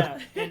 Yeah,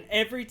 and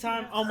every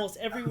time, almost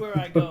everywhere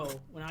I go,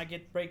 when I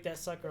break that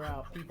sucker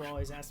out, people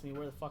always ask me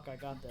where the fuck I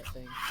got that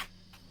thing.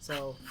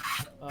 So,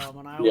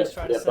 and I always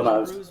try to send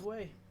it Brew's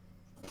way.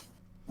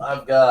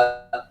 I've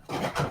got.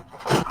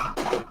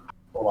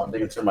 Hold on,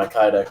 digging through my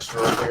Kydex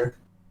drawer here.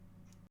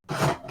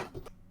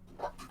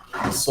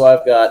 So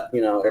I've got,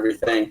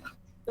 everything.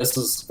 This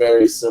is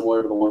very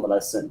similar to the one that I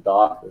sent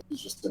Doc. This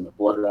is just in the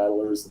blood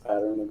rattler is the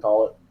pattern they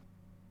call it.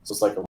 So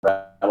it's like a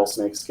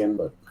rattlesnake skin,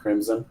 but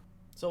crimson.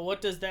 So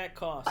what does that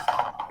cost?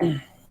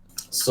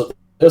 So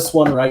this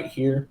one right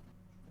here,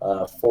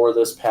 for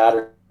this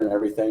pattern and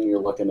everything,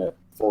 you're looking at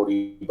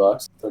 $40,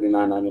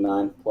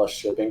 $39.99 plus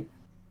shipping.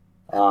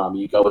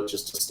 You go with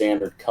just a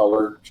standard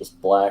color,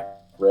 just black,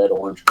 red,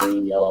 orange,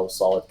 green, yellow,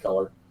 solid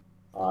color.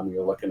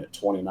 You're looking at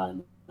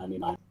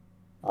 $29.99.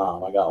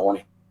 I got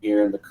one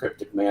here in the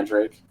Cryptic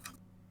Mandrake,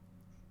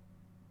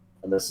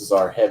 and this is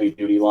our heavy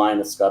duty line.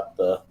 It's got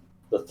the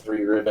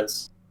 3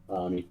 rivets.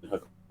 You can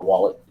hook a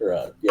wallet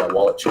or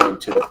wallet chain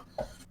to it,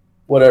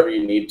 whatever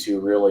you need to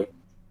really.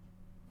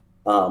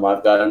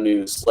 I've got a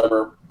new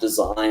slimmer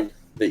design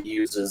that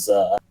uses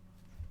a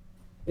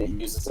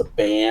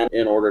band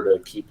in order to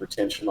keep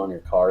retention on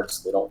your cards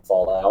so they don't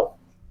fall out.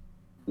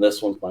 And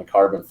this one's my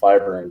carbon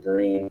fiber in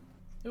green.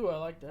 Ooh, I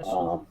like that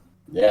shit.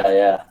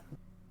 Yeah.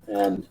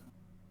 And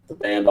the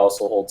band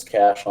also holds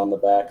cash on the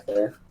back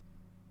there.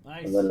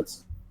 Nice. And then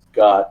it's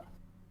got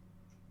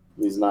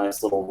these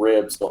nice little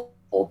ribs to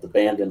hold the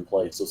band in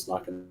place so it's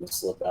not going to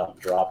slip out and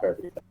drop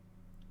everything.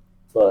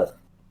 But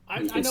I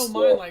know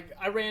mine, like,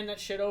 I ran that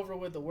shit over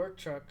with the work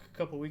truck a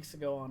couple weeks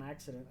ago on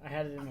accident. I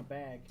had it in a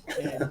bag,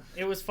 and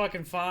it was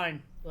fucking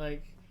fine.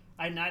 Like,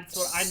 I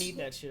need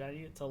that shit. I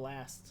need it to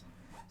last.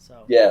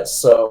 So yeah,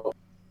 so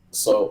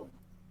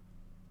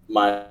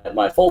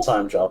my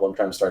full-time job, I'm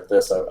trying to start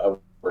this, I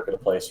work at a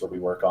place where we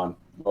work on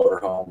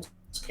motorhomes,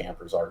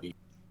 campers, RV.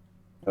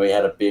 And we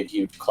had a big,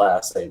 huge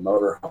Class A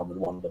motorhome in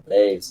one of the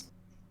bays.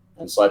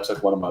 And so I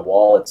took one of my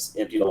wallets,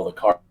 emptied all the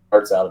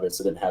cards out of it,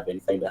 so it didn't have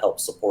anything to help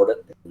support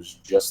it. It was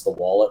just the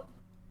wallet.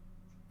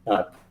 And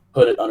I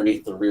put it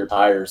underneath the rear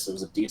tires. It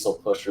was a diesel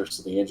pusher,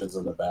 so the engine's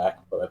in the back.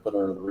 But I put it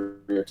under the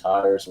rear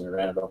tires, and we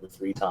ran it over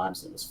 3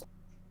 times, and it was fun.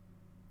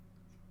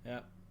 Yeah,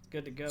 it's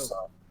good to go.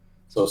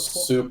 So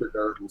super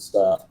durable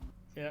stuff.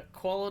 Yeah,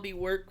 quality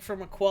work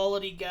from a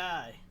quality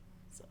guy.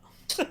 So.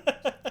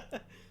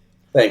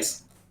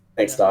 Thanks,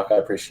 Yeah. Doc. I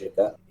appreciate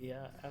that.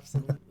 Yeah,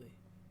 absolutely.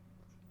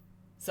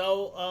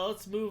 So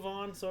let's move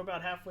on. So we're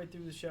about halfway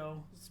through the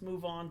show. Let's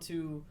move on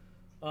to,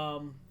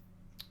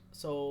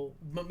 so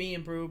me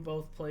and Brew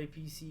both play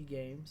PC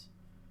games.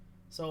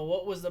 So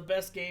what was the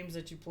best games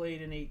that you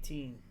played in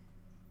 18?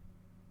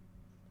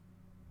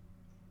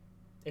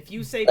 If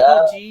you say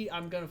PUBG,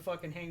 I'm gonna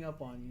fucking hang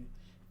up on you.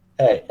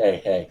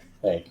 Hey.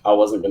 I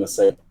wasn't going to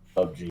say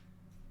PUBG.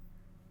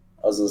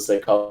 I was going to say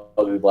Call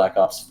of Duty Black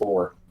Ops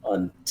 4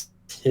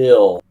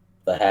 until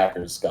the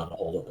hackers got a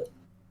hold of it.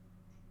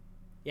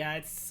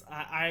 Yeah,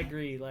 I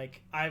agree.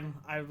 Like I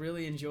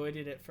really enjoyed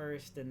it at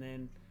first, and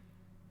then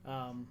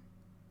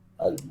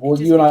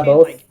well, you and I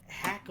both like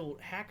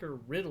hacker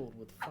riddled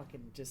with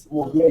fucking just.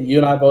 Well, yeah, you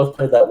and I both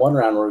played that one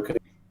round where we could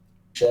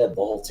shed. The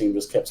whole team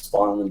just kept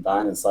spawning and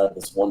dying inside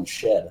this one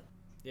shed.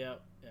 Yeah.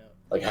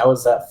 Like, how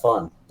is that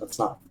fun? That's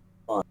not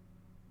fun.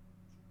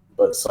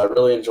 But so I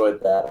really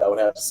enjoyed that. I would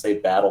have to say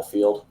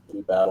Battlefield. The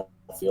new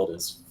Battlefield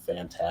is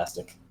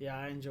fantastic. Yeah,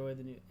 I enjoy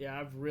the new. Yeah,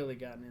 I've really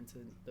gotten into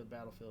the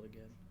Battlefield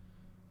again.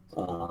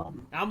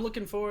 I'm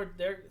looking forward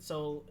there.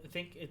 So I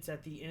think it's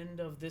at the end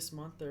of this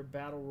month. Their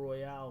Battle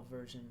Royale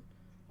version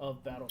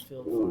of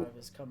Battlefield 5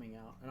 is coming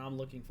out, and I'm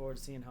looking forward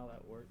to seeing how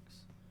that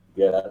works.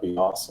 Yeah, that'd be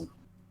awesome.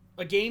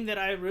 A game that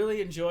I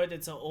really enjoyed.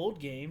 It's an old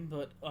game,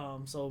 but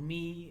so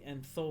me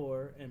and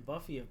Thor and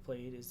Buffy have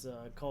played is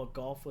called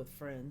Golf with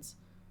Friends.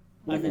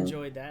 I've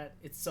enjoyed that.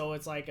 It's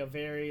like a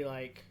very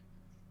like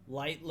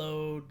light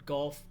load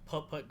golf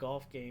putt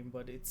golf game,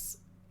 but it's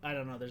I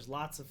don't know. There's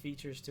lots of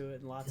features to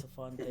it and lots of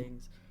fun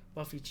things.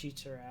 Buffy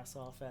cheats her ass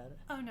off at it.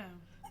 Oh no.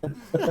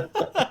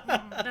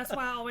 That's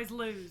why I always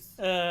lose.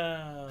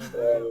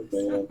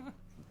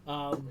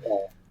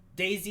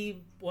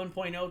 Daisy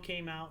 1.0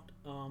 came out.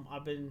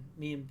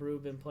 Me and Brew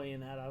been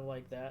playing that. I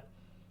like that.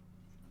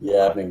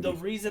 Yeah, the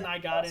reason I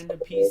got into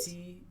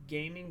PC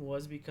gaming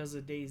was because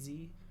of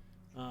Daisy,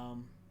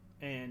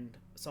 and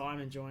so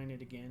I'm enjoying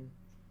it again.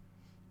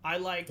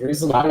 The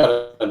reason I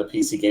got into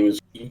PC gaming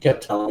is you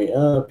kept telling me,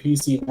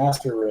 PC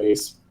Master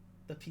Race.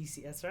 The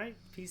PC, that's right,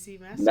 PC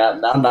Master. Now,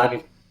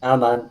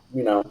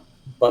 a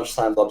bunch of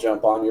times I'll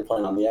jump on. You're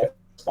playing on the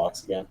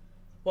Xbox again.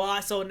 Well,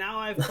 so now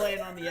I'm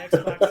playing on the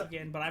Xbox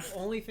again, but the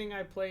only thing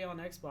I play on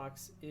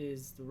Xbox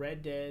is the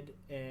Red Dead,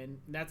 and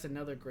that's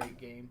another great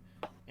game,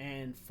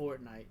 and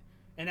Fortnite,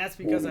 and that's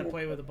because I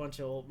play with a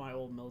bunch of my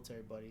old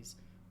military buddies.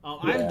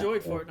 I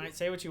enjoyed Fortnite.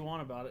 Say what you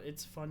want about it.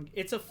 It's fun.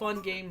 It's a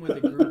fun game with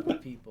a group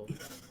of people.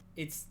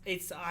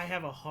 I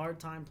have a hard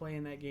time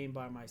playing that game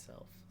by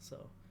myself.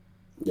 So.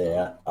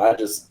 Yeah,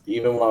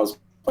 even when I was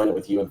playing it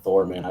with you and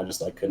Thor, man, I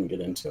couldn't get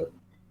into it.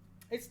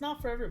 It's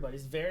not for everybody.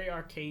 It's very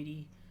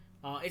arcadey.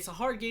 It's a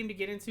hard game to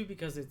get into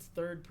because it's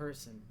third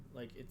person.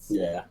 Like it's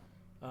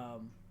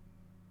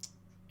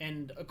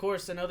and of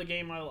course another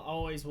game I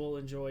always will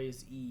enjoy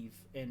is Eve,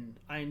 and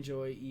I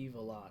enjoy Eve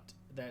a lot.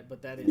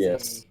 That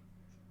is a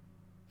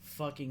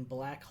fucking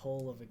black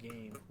hole of a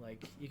game.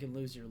 Like you can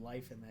lose your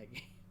life in that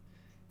game.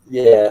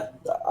 Yeah,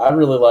 I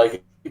really like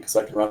it because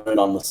I can run it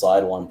on the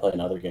side while I'm playing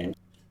other games.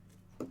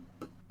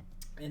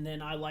 And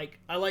then I like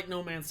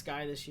No Man's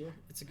Sky this year.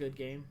 It's a good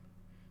game.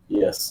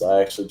 Yes,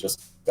 I actually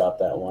just got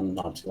that one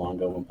not too long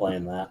ago when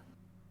playing that.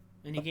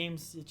 Any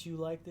games that you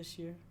like this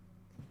year?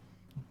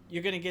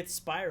 You're going to get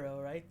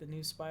Spyro, right? The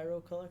new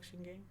Spyro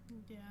collection game?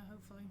 Yeah,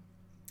 hopefully.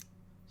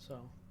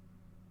 So,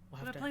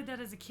 I played that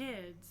as a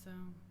kid, so...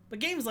 But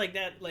games like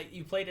that, like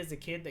you played as a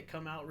kid that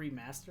come out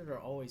remastered, are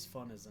always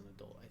fun as an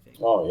adult. I think.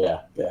 Oh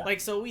yeah, yeah.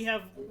 Like so, we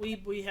have the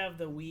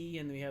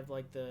Wii and we have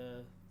like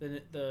the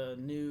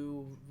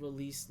new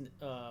release.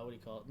 What do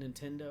you call it?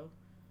 Nintendo,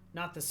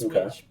 not the Switch,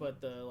 Okay.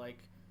 but the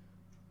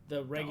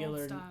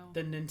regular style.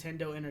 the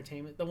Nintendo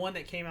Entertainment, the one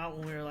that came out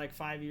when we were like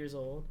 5 years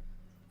old.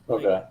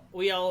 Okay.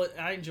 Like,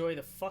 I enjoy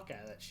the fuck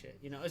out of that shit.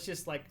 You know, it's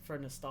just like for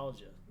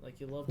nostalgia.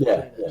 Like you love to Yeah,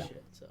 play that yeah.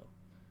 shit. So,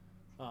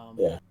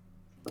 Yeah.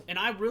 And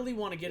I really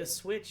want to get a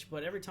Switch,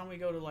 but every time we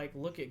go to like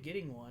look at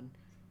getting one,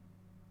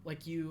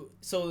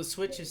 so the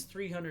Switch is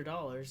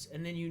 $300,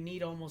 and then you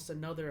need almost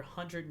another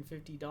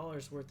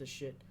 $150 worth of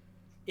shit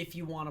if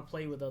you want to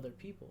play with other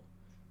people.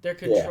 Their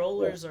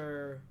controllers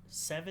are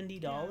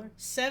 $70,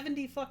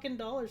 $70 fucking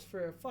dollars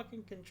for a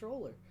fucking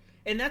controller,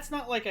 and that's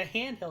not like a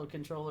handheld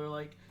controller,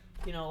 like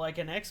like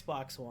an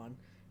Xbox One.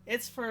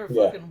 It's for a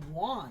fucking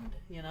wand,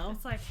 you know.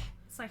 It's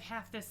like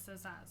half this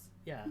size.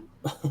 Yeah.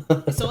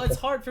 So it's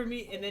hard for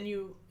me, and then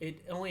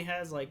it only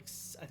has like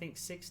I think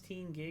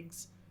 16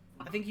 gigs.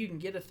 I think you can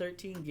get a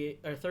 13 gig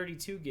or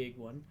 32 gig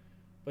one,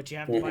 but you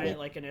have to buy it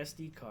like an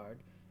SD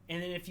card.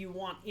 And then if you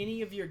want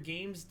any of your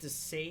games to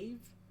save,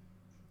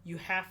 you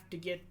have to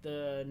get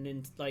the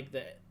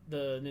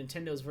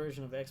Nintendo's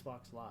version of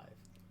Xbox Live.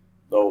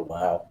 Oh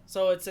wow.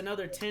 So it's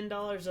another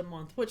 $10 a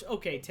month, which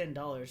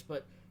 $10,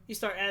 but you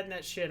start adding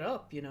that shit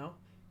up,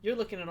 you're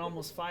looking at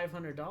almost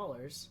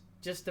 $500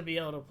 just to be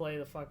able to play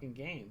the fucking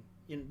game.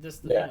 This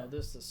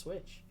the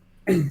Switch.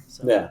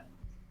 So. Yeah.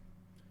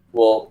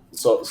 Well,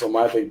 so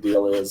my big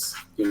deal is,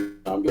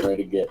 I'm getting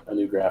ready to get a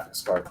new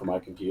graphics card for my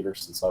computer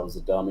since I was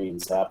a dummy and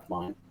zapped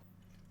mine.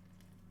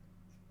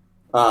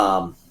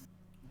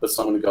 But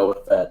so I'm going to go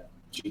with that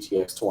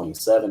GTX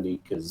 2070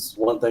 because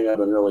one thing I've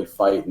been really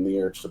fighting the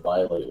urge to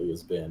buy lately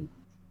has been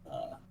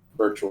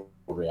virtual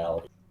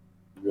reality.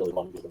 I really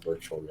want to get a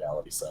virtual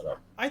reality setup.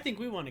 I think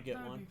we want to get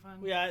That'd one. be fun.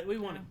 Yeah, we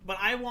want it, but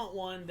I want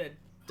one that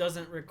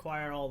doesn't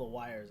require all the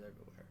wires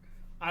everywhere.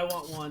 I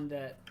want one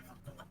that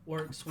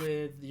works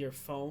with your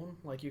phone,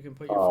 like you can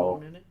put your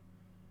phone in it.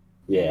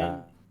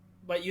 Yeah.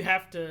 But you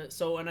have to,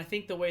 and I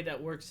think the way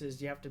that works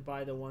is you have to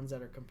buy the ones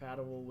that are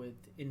compatible with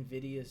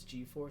NVIDIA's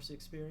GeForce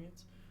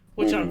experience,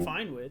 which I'm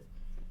fine with.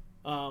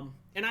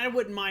 And I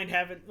wouldn't mind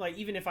having, like,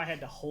 even if I had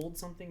to hold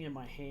something in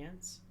my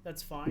hands,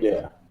 that's fine.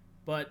 Yeah.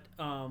 But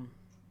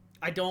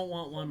I don't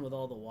want one with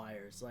all the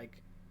wires. Like,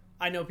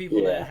 I know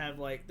people that have,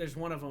 like, there's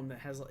one of them that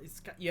has,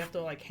 you have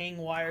to, like, hang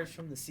wires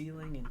from the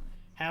ceiling and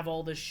have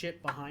all this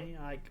shit behind you.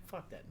 Like,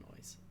 fuck that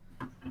noise.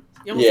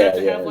 You almost have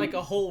to have like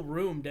a whole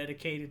room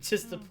dedicated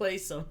just to play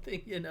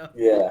something,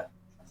 Yeah.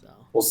 So.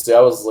 Well, see, I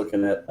was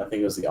looking at, I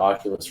think it was the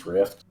Oculus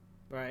Rift.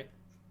 Right.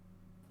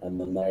 And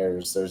then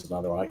there's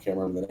another one. I can't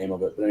remember the name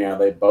of it. But anyhow,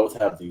 they both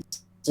have these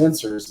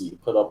sensors that you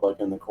put up like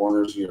in the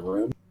corners of your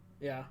room.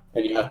 Yeah.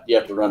 And you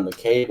have to run the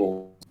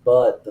cables.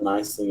 But the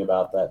nice thing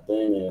about that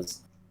thing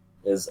is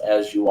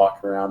as you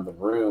walk around the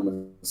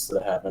room, instead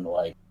of having to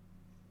like,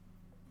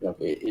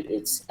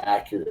 it's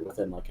accurate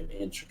within like an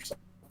inch or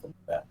something like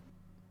that.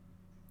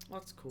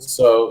 That's cool.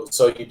 So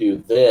you do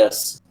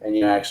this, and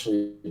you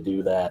actually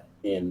do that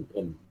in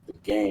the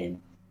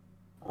game,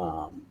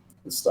 and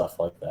stuff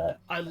like that.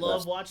 I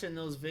love watching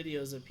those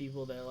videos of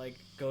people that like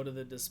go to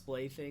the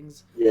display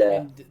things.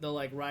 Yeah. And they'll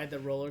like ride the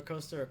roller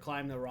coaster or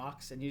climb the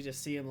rocks, and you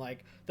just see them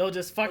like they'll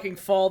just fucking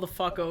fall the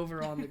fuck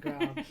over on the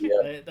ground.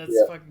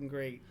 That's fucking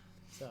great.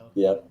 So.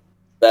 Yep.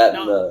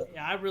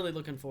 I'm really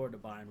looking forward to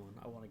buying one.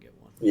 I want to get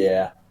one.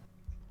 Yeah.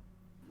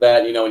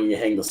 That, when you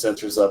hang the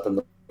sensors up in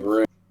the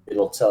room,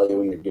 it'll tell you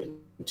when you're getting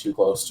too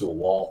close to a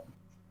wall.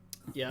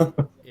 Yeah.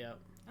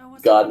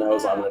 God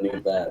knows I'm going to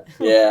need that.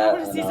 Yeah. I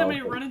want to see somebody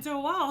run into a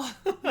wall.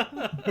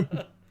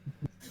 Oh,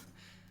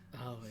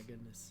 my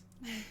goodness.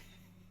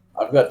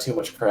 I've got too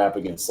much crap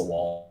against the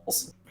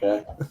walls,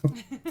 okay?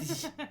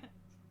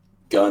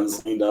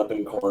 Guns leaned up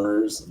in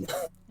corners.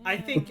 I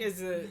think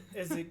as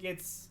it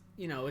gets,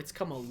 it's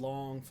come a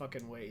long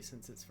fucking way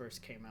since it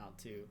first came out,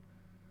 too.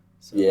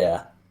 So.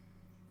 Yeah.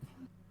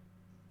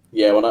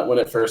 Yeah, when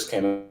it first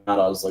came out,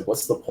 I was like,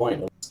 what's the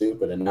point? It's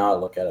stupid. And now I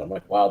look at it, I'm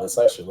like, wow, this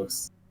actually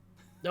looks...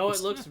 No, it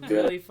looks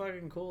really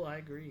fucking cool. I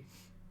agree.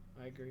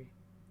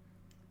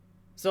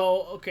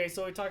 So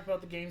we talked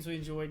about the games we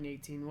enjoyed in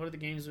 18. What are the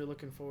games we're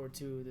looking forward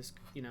to this,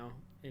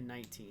 in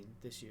 19,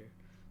 this year?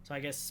 So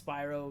I guess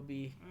Spyro will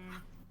be...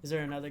 Is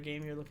there another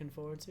game you're looking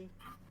forward to?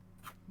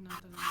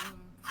 Not that I know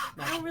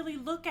of. I don't really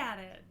look at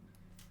it.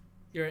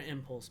 You're an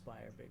impulse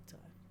buyer big time.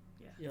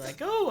 Yeah. You're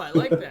like, oh, I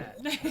like that.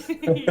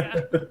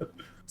 Yeah.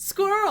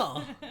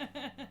 Squirrel!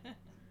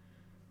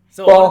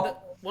 So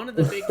one of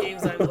the big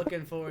games I'm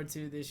looking forward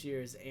to this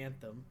year is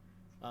Anthem.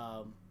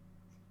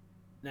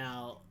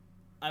 Now,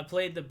 I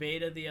played the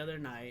beta the other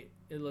night.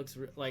 It looks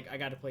like I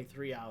got to play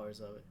 3 hours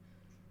of it.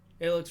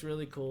 It looks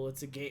really cool.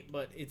 It's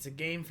a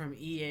game from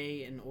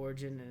EA and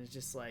Origin, and it's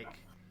just like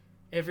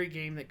every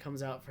game that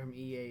comes out from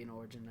EA and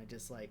Origin, I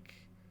just like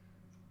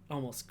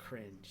almost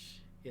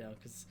cringe,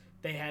 because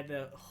they had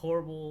the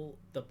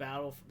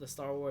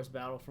Star Wars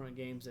Battlefront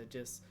games that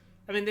just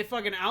I mean, they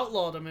fucking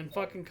outlawed them in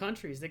fucking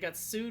countries. They got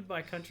sued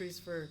by countries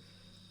for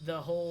the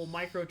whole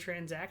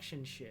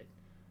microtransaction shit.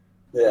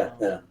 Yeah,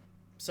 yeah.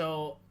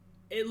 So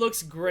it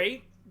looks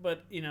great,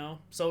 but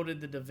so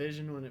did the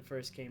Division when it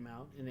first came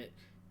out, and it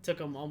took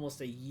them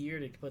almost a year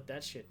to put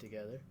that shit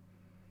together.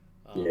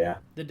 Yeah.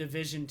 The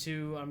Division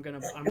 2, I'm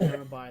gonna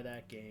buy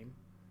that game.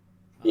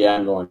 Yeah,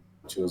 I'm going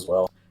to as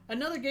well.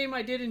 Another game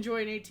I did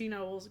enjoy in 18,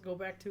 I will go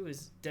back to,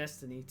 is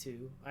Destiny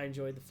 2. I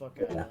enjoyed the fuck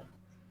out of that.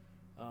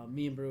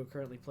 Me and Brew are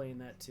currently playing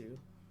that too.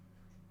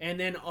 And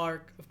then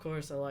Ark, of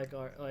course, I like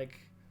Ark,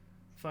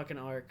 fucking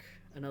Ark,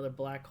 another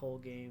black hole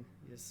game.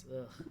 Just,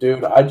 ugh.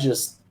 Dude, I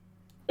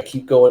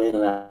keep going in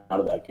and out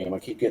of that game. I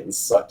keep getting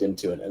sucked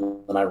into it,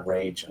 and then I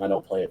rage, and I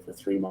don't play it for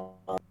 3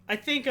 months. I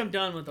think I'm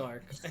done with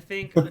Ark. I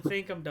think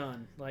I'm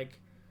done. Like,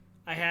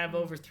 I have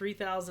over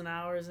 3,000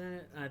 hours in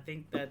it, and I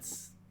think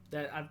there's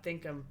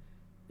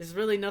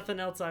really nothing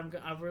else I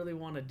really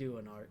want to do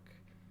in Ark.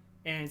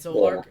 And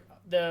so Ark,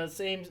 the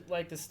same,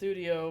 like, the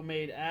studio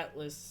made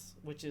Atlas,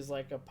 which is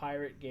like a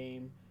pirate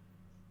game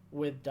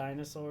with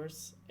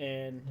dinosaurs,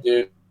 and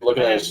dude, look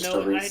at that.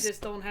 I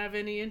just don't have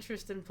any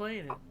interest in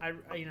playing it.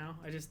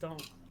 I just don't.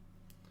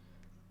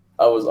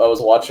 I was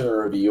watching a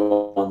review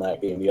on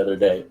that game the other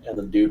day, and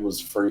the dude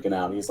was freaking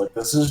out. He's like,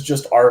 "This is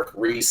just Ark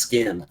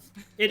reskin.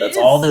 That's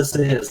all this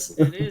is."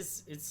 It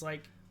is. It's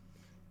like,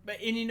 but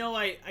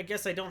I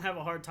guess I don't have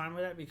a hard time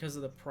with that because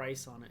of the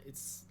price on it.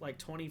 It's like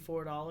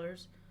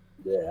 $24.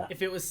 Yeah.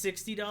 If it was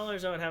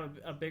 $60, I would have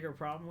a bigger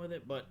problem with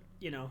it. But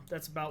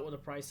that's about what the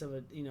price of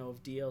of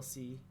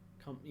DLC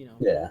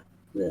Yeah.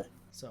 Yeah.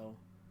 So.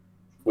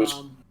 Which.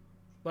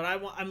 But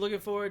I'm looking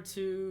forward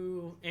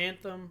to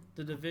Anthem,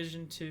 The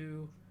Division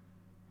 2,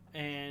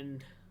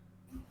 and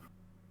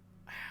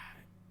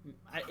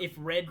if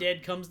Red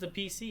Dead comes to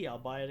PC, I'll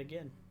buy it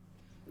again.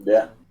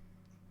 Yeah.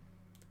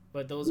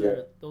 But those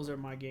are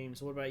my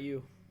games. What about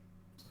you?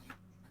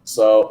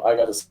 So I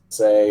got to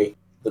say,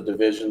 The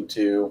Division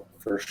 2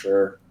 for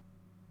sure.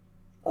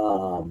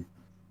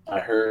 I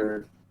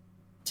heard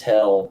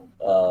tell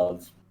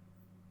of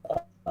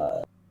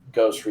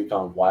Ghost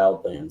Recon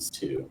Wildlands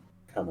 2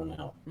 coming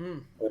out.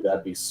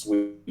 That'd be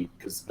sweet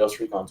because Ghost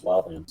Recon's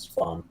Wildlands is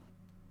fun.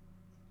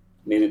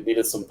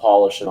 Needed some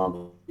polishing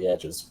on the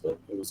edges, but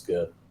it was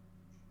good.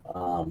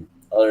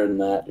 Other than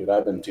that, dude,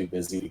 I've been too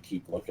busy to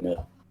keep looking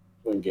at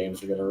when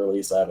games are going to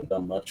release. I haven't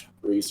done much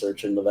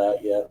research into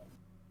that yet.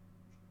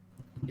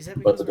 Is that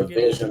because but the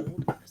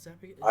Division,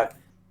 I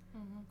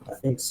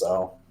think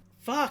so.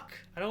 Fuck!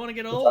 I don't want to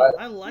get old.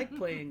 I like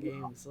playing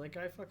games. Like,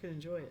 I fucking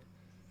enjoy it.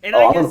 And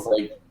I'm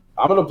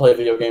gonna play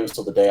video games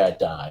till the day I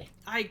die.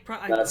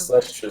 That's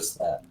just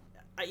that.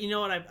 You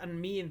know what?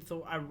 Me and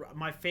Thor.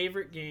 My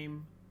favorite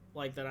game,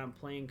 like, that I'm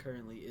playing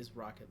currently is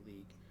Rocket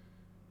League,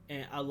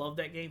 and I love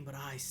that game. But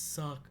I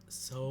suck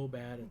so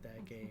bad at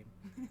that game.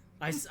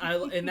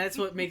 And that's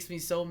what makes me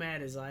so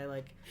mad. Is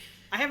I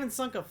haven't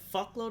sunk a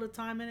fuckload of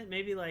time in it.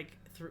 Maybe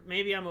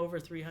maybe I'm over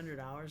 300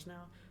 hours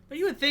now. But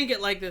you would think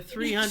at like the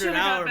 300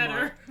 hour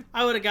mark,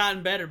 I would have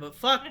gotten better. But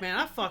fuck, man,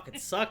 I fucking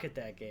suck at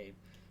that game.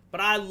 But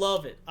I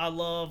love it. I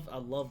love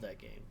that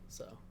game.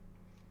 So,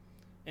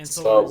 and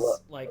Thor's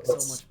so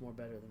much more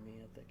better than me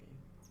at that game.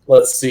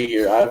 Let's see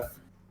here.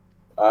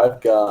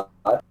 I've got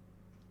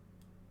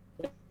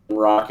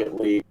Rocket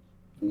League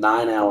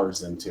 9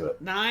 hours into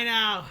it. 9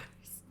 hours.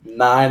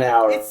 9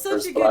 hours. It's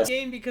such a good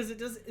game because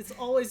it's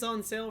always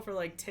on sale for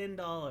like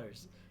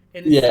 $10.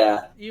 And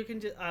you can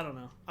just, I don't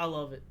know. I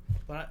love it.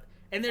 But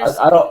I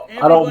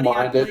don't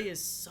mind it.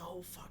 Is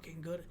so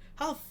fucking good.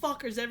 How the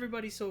fuck is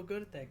everybody so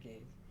good at that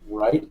game?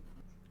 Right?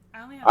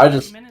 I only have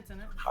 30 minutes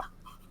in it.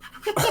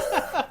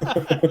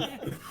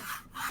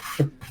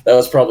 That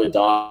was probably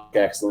Doc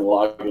accidentally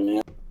logging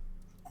in.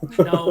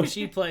 No,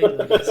 she played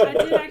with us. I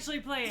did actually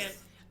play it.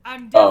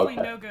 I'm definitely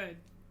no good.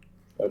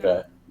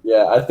 Okay. No.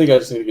 Yeah, I think I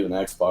just need to get an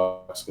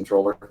Xbox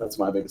controller. That's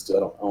my biggest deal. I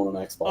don't own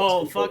an Xbox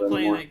controller. Oh, fuck playing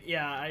anymore. it.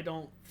 Yeah, I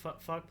don't.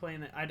 Fuck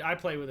playing it. I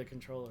play with a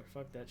controller.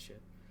 Fuck that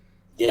shit.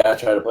 Yeah, I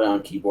try to play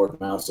on keyboard.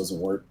 Mouse doesn't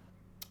work.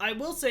 I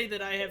will say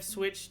that I have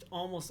switched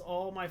almost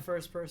all my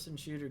first-person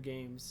shooter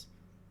games,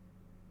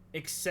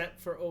 except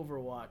for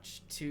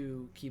Overwatch,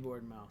 to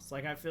keyboard and mouse.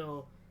 Like, I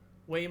feel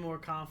way more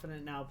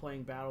confident now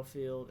playing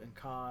Battlefield and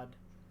COD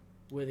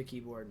with a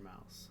keyboard and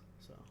mouse.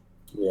 So.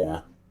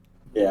 Yeah.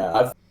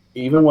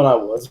 Even when I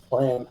was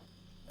playing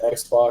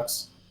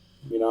Xbox,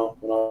 when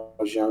I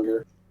was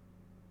younger,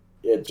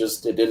 it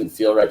didn't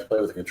feel right to play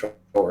with a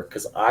controller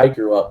because I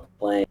grew up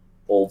playing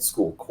old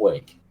school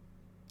Quake.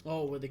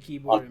 Oh, with a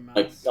keyboard and mouse.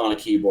 Like on a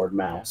keyboard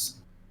mouse.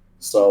 Yeah.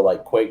 So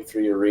like Quake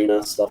 3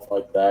 Arena, stuff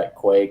like that.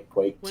 Quake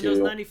 2. Windows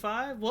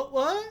 95?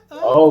 What?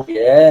 Oh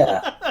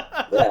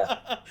yeah.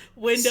 Yeah.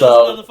 Windows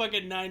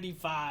motherfucking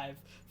 95.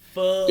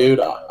 Fuck. Dude,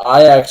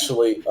 I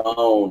actually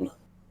own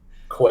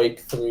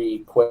Quake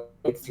 3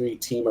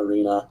 Team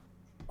Arena,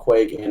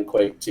 Quake, and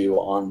Quake 2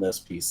 on this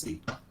PC.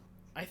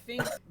 I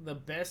think the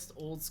best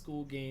old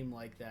school game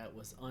like that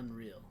was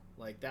Unreal.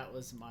 Like, that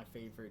was my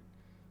favorite.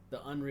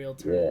 The Unreal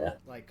Tournament.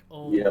 Yeah. Like,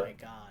 my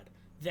god.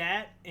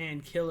 That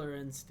and Killer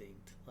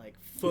Instinct. Like,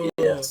 fuck.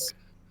 Yes.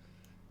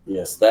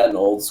 Yes, that and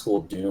old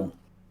school Doom.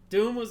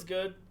 Doom was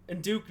good,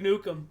 and Duke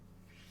Nukem.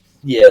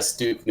 Yes,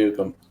 Duke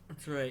Nukem.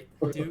 That's right,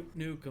 Duke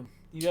Nukem.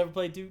 You ever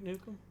play Duke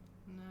Nukem?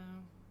 No,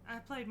 I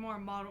played more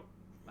Mortal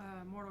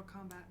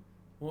Kombat.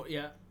 Well,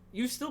 yeah.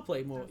 You still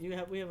play more. We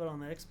have it on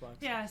the Xbox.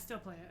 Yeah, I still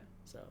play it.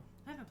 So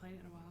I haven't played it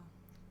in a while.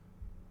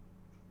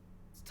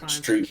 it's time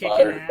Street for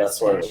Fighter, kicking ass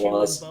that's what and it chewing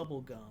was.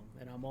 bubble gum,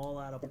 and I'm all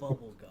out of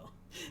bubble gum.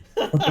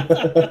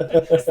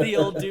 It's the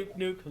old Duke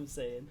Nukem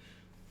saying.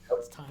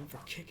 It's time for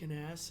kicking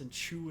ass and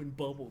chewing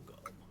bubble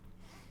gum.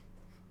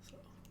 So,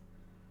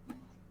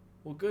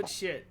 well, good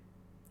shit.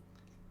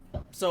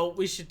 So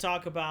we should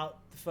talk about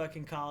the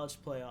fucking college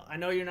playoff. I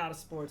know you're not a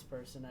sports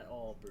person at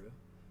all, Brew.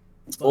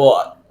 But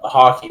Well,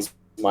 hockey's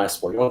my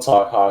sport. You want to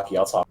talk hockey?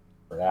 I'll talk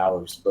for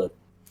hours. But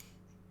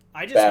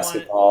I just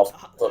basketball,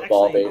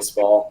 football, actually,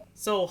 baseball.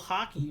 So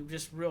hockey,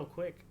 just real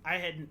quick. I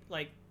had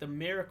like the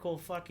miracle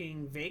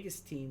fucking Vegas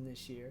team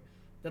this year.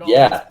 That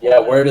Yeah.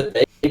 Where did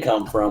they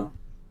come from?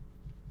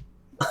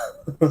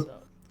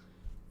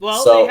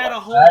 Well, So, they had a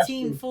whole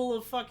team full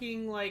of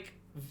fucking like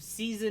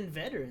seasoned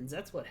veterans.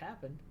 That's what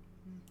happened.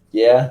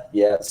 Yeah.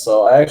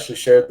 So I actually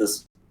shared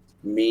this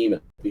meme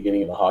at the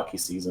beginning of the hockey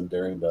season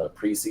during the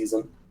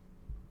preseason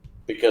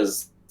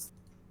because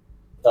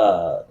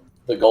the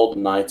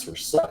Golden Knights were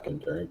sucking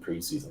during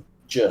preseason.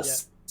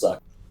 Just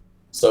sucking.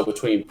 So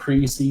between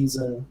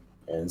preseason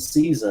and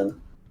season,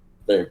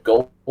 their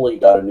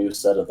goalie got a new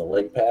set of the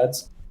leg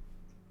pads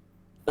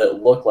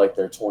that look like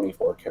they're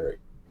 24 karat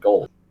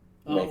gold.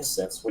 Makes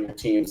sense when your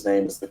team's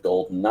name is the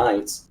Golden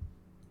Knights.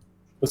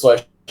 So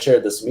I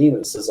shared this meme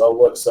that says, "Oh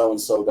look, so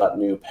and so got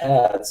new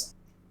pads.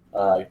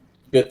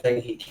 Good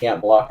thing he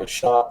can't block a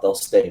shot. They'll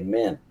stay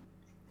men."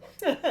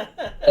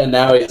 And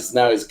now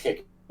he's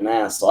kicking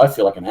ass. So I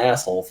feel like an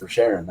asshole for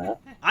sharing that.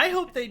 I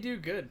hope they do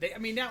good.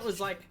 That was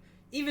like,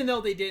 even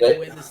though they didn't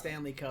win the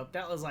Stanley Cup,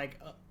 that was like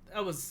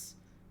that was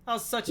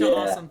such an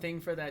awesome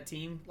thing for that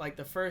team. Like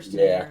the first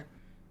year.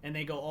 And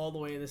they go all the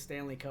way to the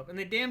Stanley Cup, and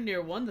they damn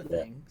near won the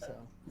thing. So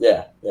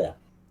yeah.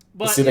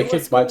 But see, they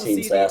kicked my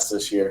team's ass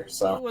this year.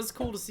 So it was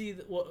cool to see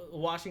the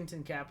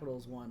Washington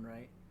Capitals won,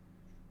 right?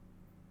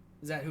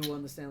 Is that who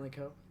won the Stanley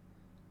Cup?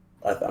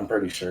 I'm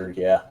pretty sure.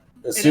 Yeah.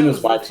 As soon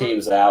as my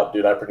team's out,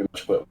 dude, I pretty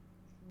much quit.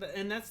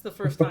 And that's the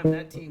first time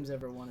that team's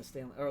ever won a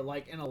Stanley, or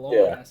like in a long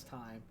ass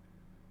time.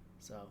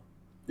 So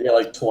yeah,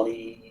 like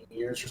 20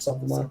 years or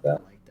something like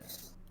that.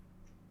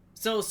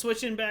 So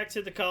switching back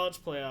to the college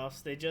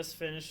playoffs, they just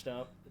finished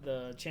up.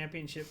 The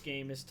championship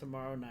game is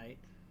tomorrow night.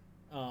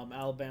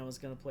 Alabama's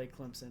going to play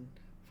Clemson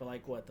for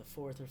like what, the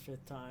fourth or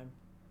fifth time.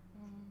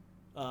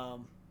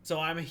 So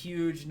I'm a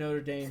huge Notre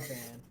Dame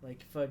fan,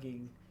 like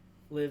fucking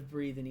live,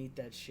 breathe, and eat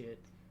that shit.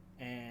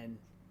 And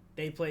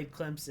they played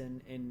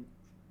Clemson, and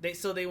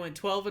they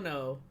went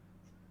 12-0,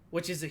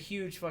 which is a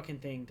huge fucking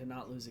thing to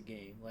not lose a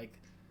game. Like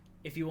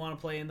if you want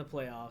to play in the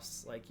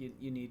playoffs, like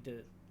you need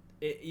to.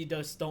 You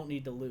just don't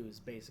need to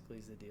lose, basically,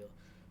 is the deal.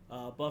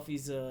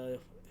 Buffy's,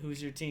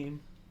 who's your team?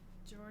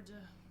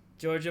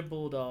 Georgia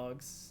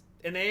Bulldogs.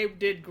 And they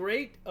did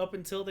great up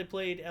until they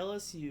played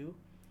LSU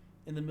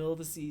in the middle of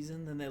the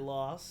season. Then they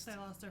lost. They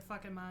lost their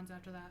fucking minds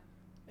after that.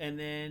 And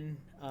then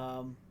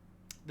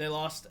they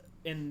lost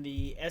in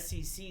the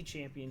SEC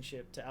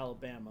championship to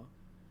Alabama.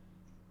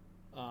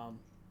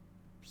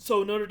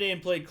 So Notre Dame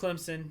played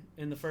Clemson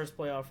in the first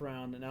playoff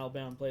round, and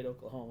Alabama played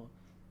Oklahoma.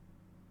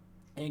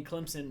 And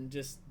Clemson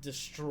just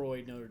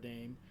destroyed Notre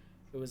Dame.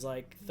 It was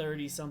like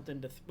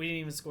 30-something to... we didn't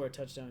even score a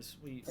touchdown.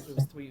 We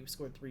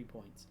scored 3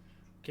 points.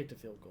 Kicked a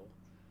field goal.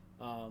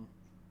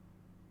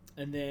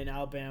 And then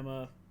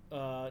Alabama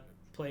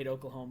played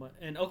Oklahoma.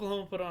 And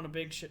Oklahoma put on a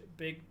big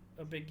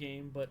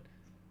game, but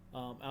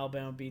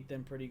Alabama beat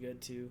them pretty good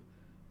too.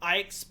 I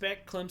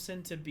expect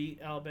Clemson to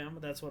beat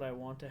Alabama. That's what I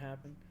want to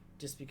happen.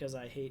 Just because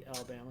I hate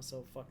Alabama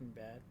so fucking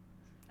bad.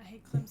 I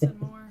hate Clemson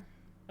more.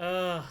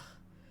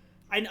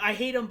 I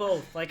hate them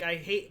both. Like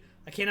I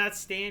cannot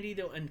stand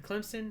either. And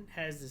Clemson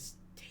has this.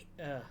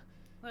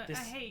 Look, I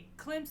hate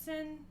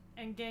Clemson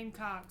and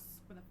Gamecocks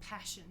with a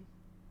passion.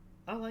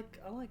 I like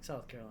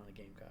South Carolina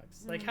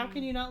Gamecocks. Like, how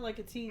can you not like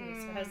a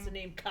team that has the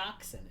name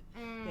Cox in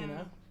it? You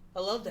know,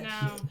 I love that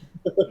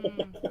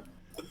shit.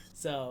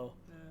 So,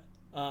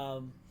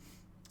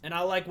 and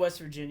I like West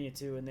Virginia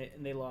too, and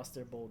they lost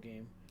their bowl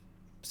game.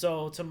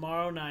 So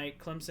tomorrow night,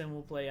 Clemson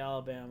will play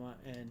Alabama,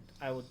 and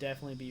I will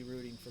definitely be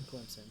rooting for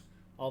Clemson.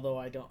 Although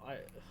I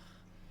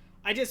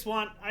just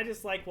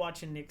like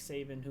watching Nick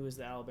Saban, who is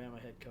the Alabama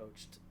head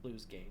coach,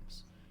 lose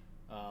games.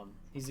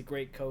 He's a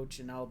great coach,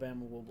 and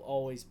Alabama will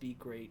always be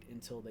great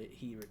until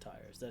he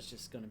retires. That's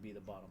just going to be the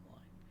bottom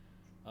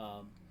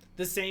line.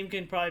 The same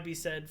can probably be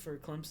said for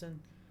Clemson.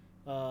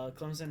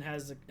 Clemson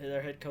has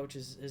their head coach.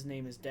 His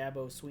name is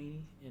Dabo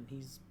Sweeney, and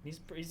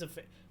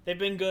they've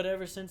been good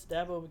ever since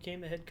Dabo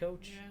became the head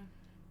coach. Yeah.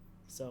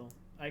 So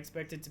I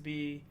expect it to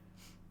be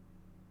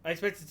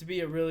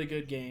a really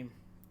good game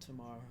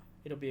tomorrow.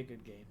 It'll be a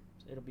good game.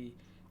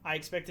 I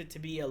expect it to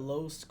be a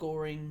low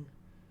scoring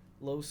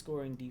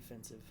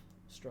defensive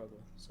struggle.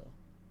 So,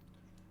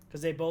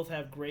 because they both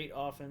have great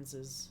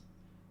offenses,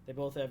 They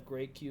both have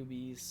great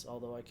QBs,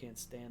 although I can't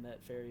stand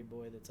that fairy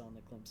boy that's on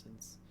the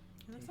Clemson's.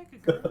 He looks like a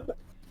girl.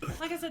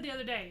 Like I said the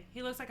other day,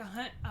 he looks like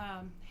a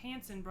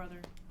Hanson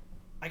brother.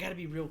 I got to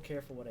be real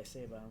careful what I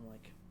say about him.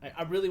 Like,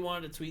 I really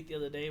wanted to tweet the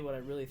other day what I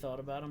really thought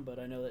about him, but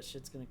I know that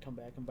shit's gonna come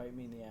back and bite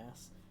me in the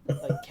ass,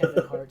 like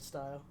Kevin Hart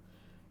style.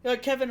 You know,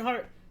 Kevin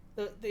Hart,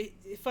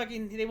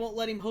 they won't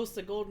let him host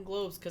the Golden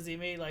Globes because he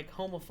made like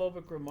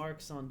homophobic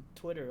remarks on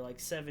Twitter like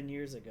 7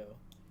 years ago.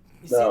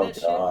 You see that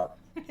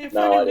shit?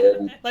 No, I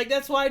didn't. Like,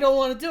 that's why I don't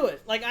want to do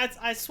it. Like,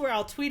 I swear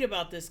I'll tweet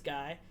about this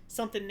guy,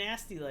 something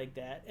nasty like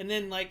that, and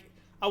then, like,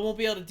 I won't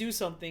be able to do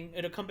something.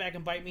 It'll come back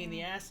and bite me in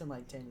the ass in,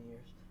 like, 10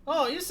 years.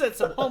 Oh, you said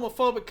some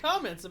homophobic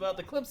comments about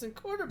the Clemson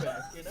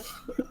quarterback, you know?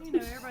 You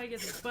know, everybody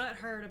gets his butt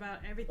hurt about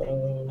everything.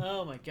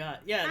 Oh, my God.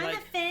 Yeah, I'm like,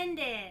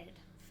 offended.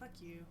 Fuck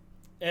you.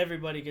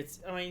 everybody gets...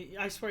 I mean,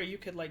 I swear you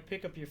could, like,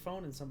 pick up your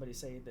phone and somebody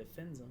say that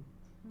offends them.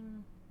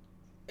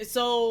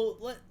 So,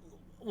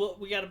 well,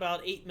 we got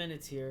about 8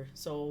 minutes here.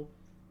 So,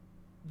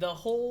 the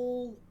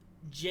whole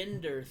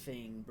gender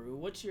thing, Brew.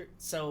 What's your...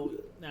 So,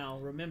 now,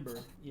 remember,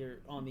 you're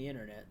on the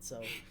internet,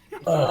 so if you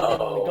really want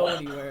to go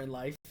anywhere in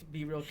life,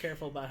 be real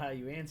careful about how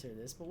you answer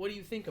this. But what do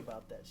you think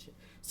about that shit?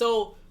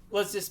 So,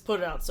 let's just put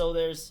it out. So,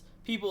 there's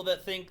people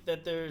that think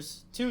that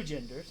there's 2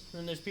 genders, and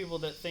then there's people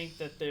that think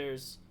that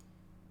there's,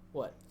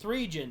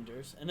 3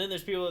 genders, and then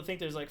there's people that think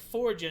there's, like,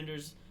 4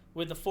 genders,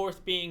 with the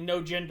 4th being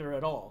no gender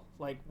at all.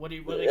 Like, what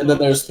do they And then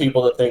there's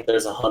people that think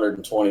there's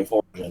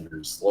 124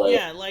 genders. Like,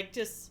 yeah, like,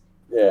 just...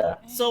 Yeah.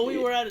 So we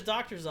were at a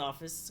doctor's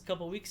office a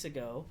couple weeks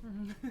ago,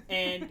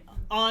 and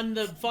on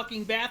the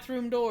fucking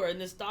bathroom door in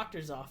this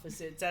doctor's office,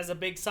 it has a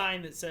big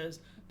sign that says,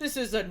 "This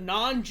is a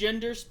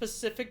non-gender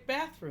specific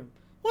bathroom."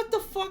 What the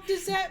fuck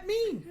does that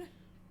mean?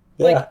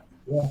 Yeah.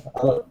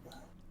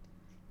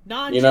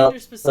 Non-gender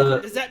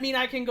specific. Does that mean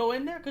I can go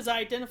in there because I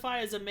identify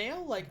as a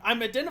male? Like,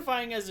 I'm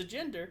identifying as a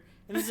gender,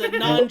 and this is a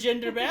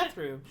non-gender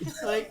bathroom.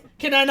 Like,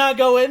 can I not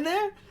go in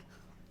there?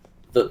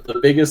 The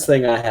biggest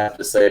thing I have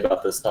to say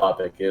about this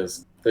topic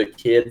is the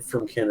kid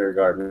from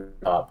kindergarten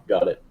top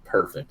got it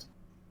perfect.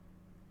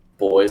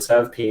 Boys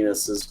have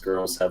penises,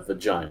 girls have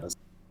vaginas.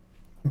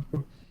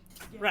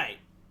 Right.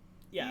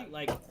 Yeah,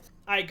 like,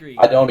 I agree.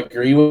 I don't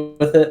agree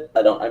with it.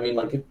 I mean,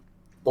 like,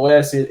 the way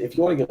I see it, if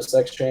you want to get a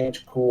sex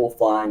change, cool,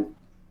 fine,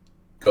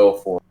 go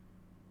for it.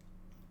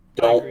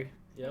 Don't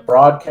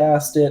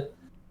broadcast it.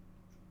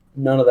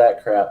 None of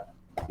that crap.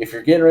 If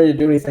you're getting ready to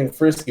do anything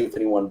frisky with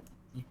anyone,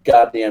 you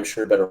goddamn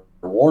sure better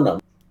warn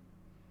them.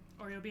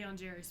 Or you'll be on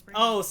Jerry Springer.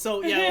 Oh,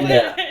 so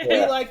yeah, like,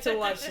 we like to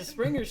watch the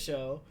Springer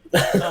Show.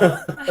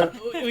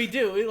 We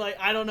do. We like.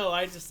 I don't know.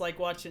 I just like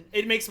watching.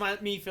 It makes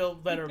me feel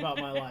better about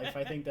my life.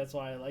 I think that's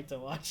why I like to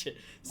watch it.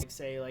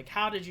 Say like,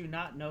 how did you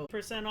not know?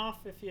 %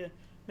 off if you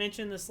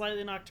mention the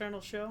Slightly Nocturnal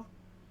show.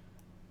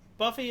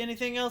 Buffy,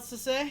 anything else to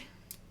say?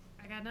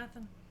 I got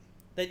nothing.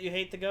 That you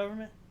hate the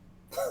government?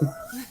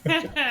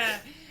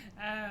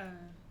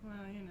 Well,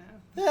 you know.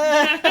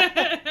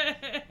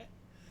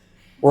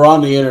 We're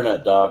on the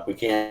internet, Doc. We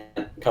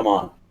can't. Come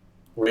on.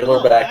 Reel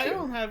her back. I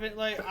don't have it.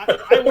 Like,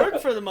 I work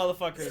for the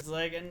motherfuckers.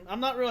 Like, and I'm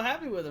not real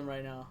happy with them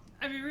right now.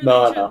 I mean,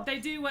 really, they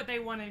do what they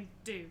want to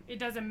do. It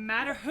doesn't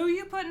matter who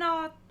you put in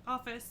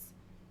office.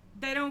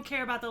 They don't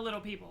care about the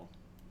little people.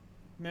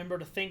 Remember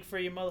to think for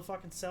your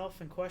motherfucking self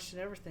and question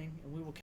everything, and we will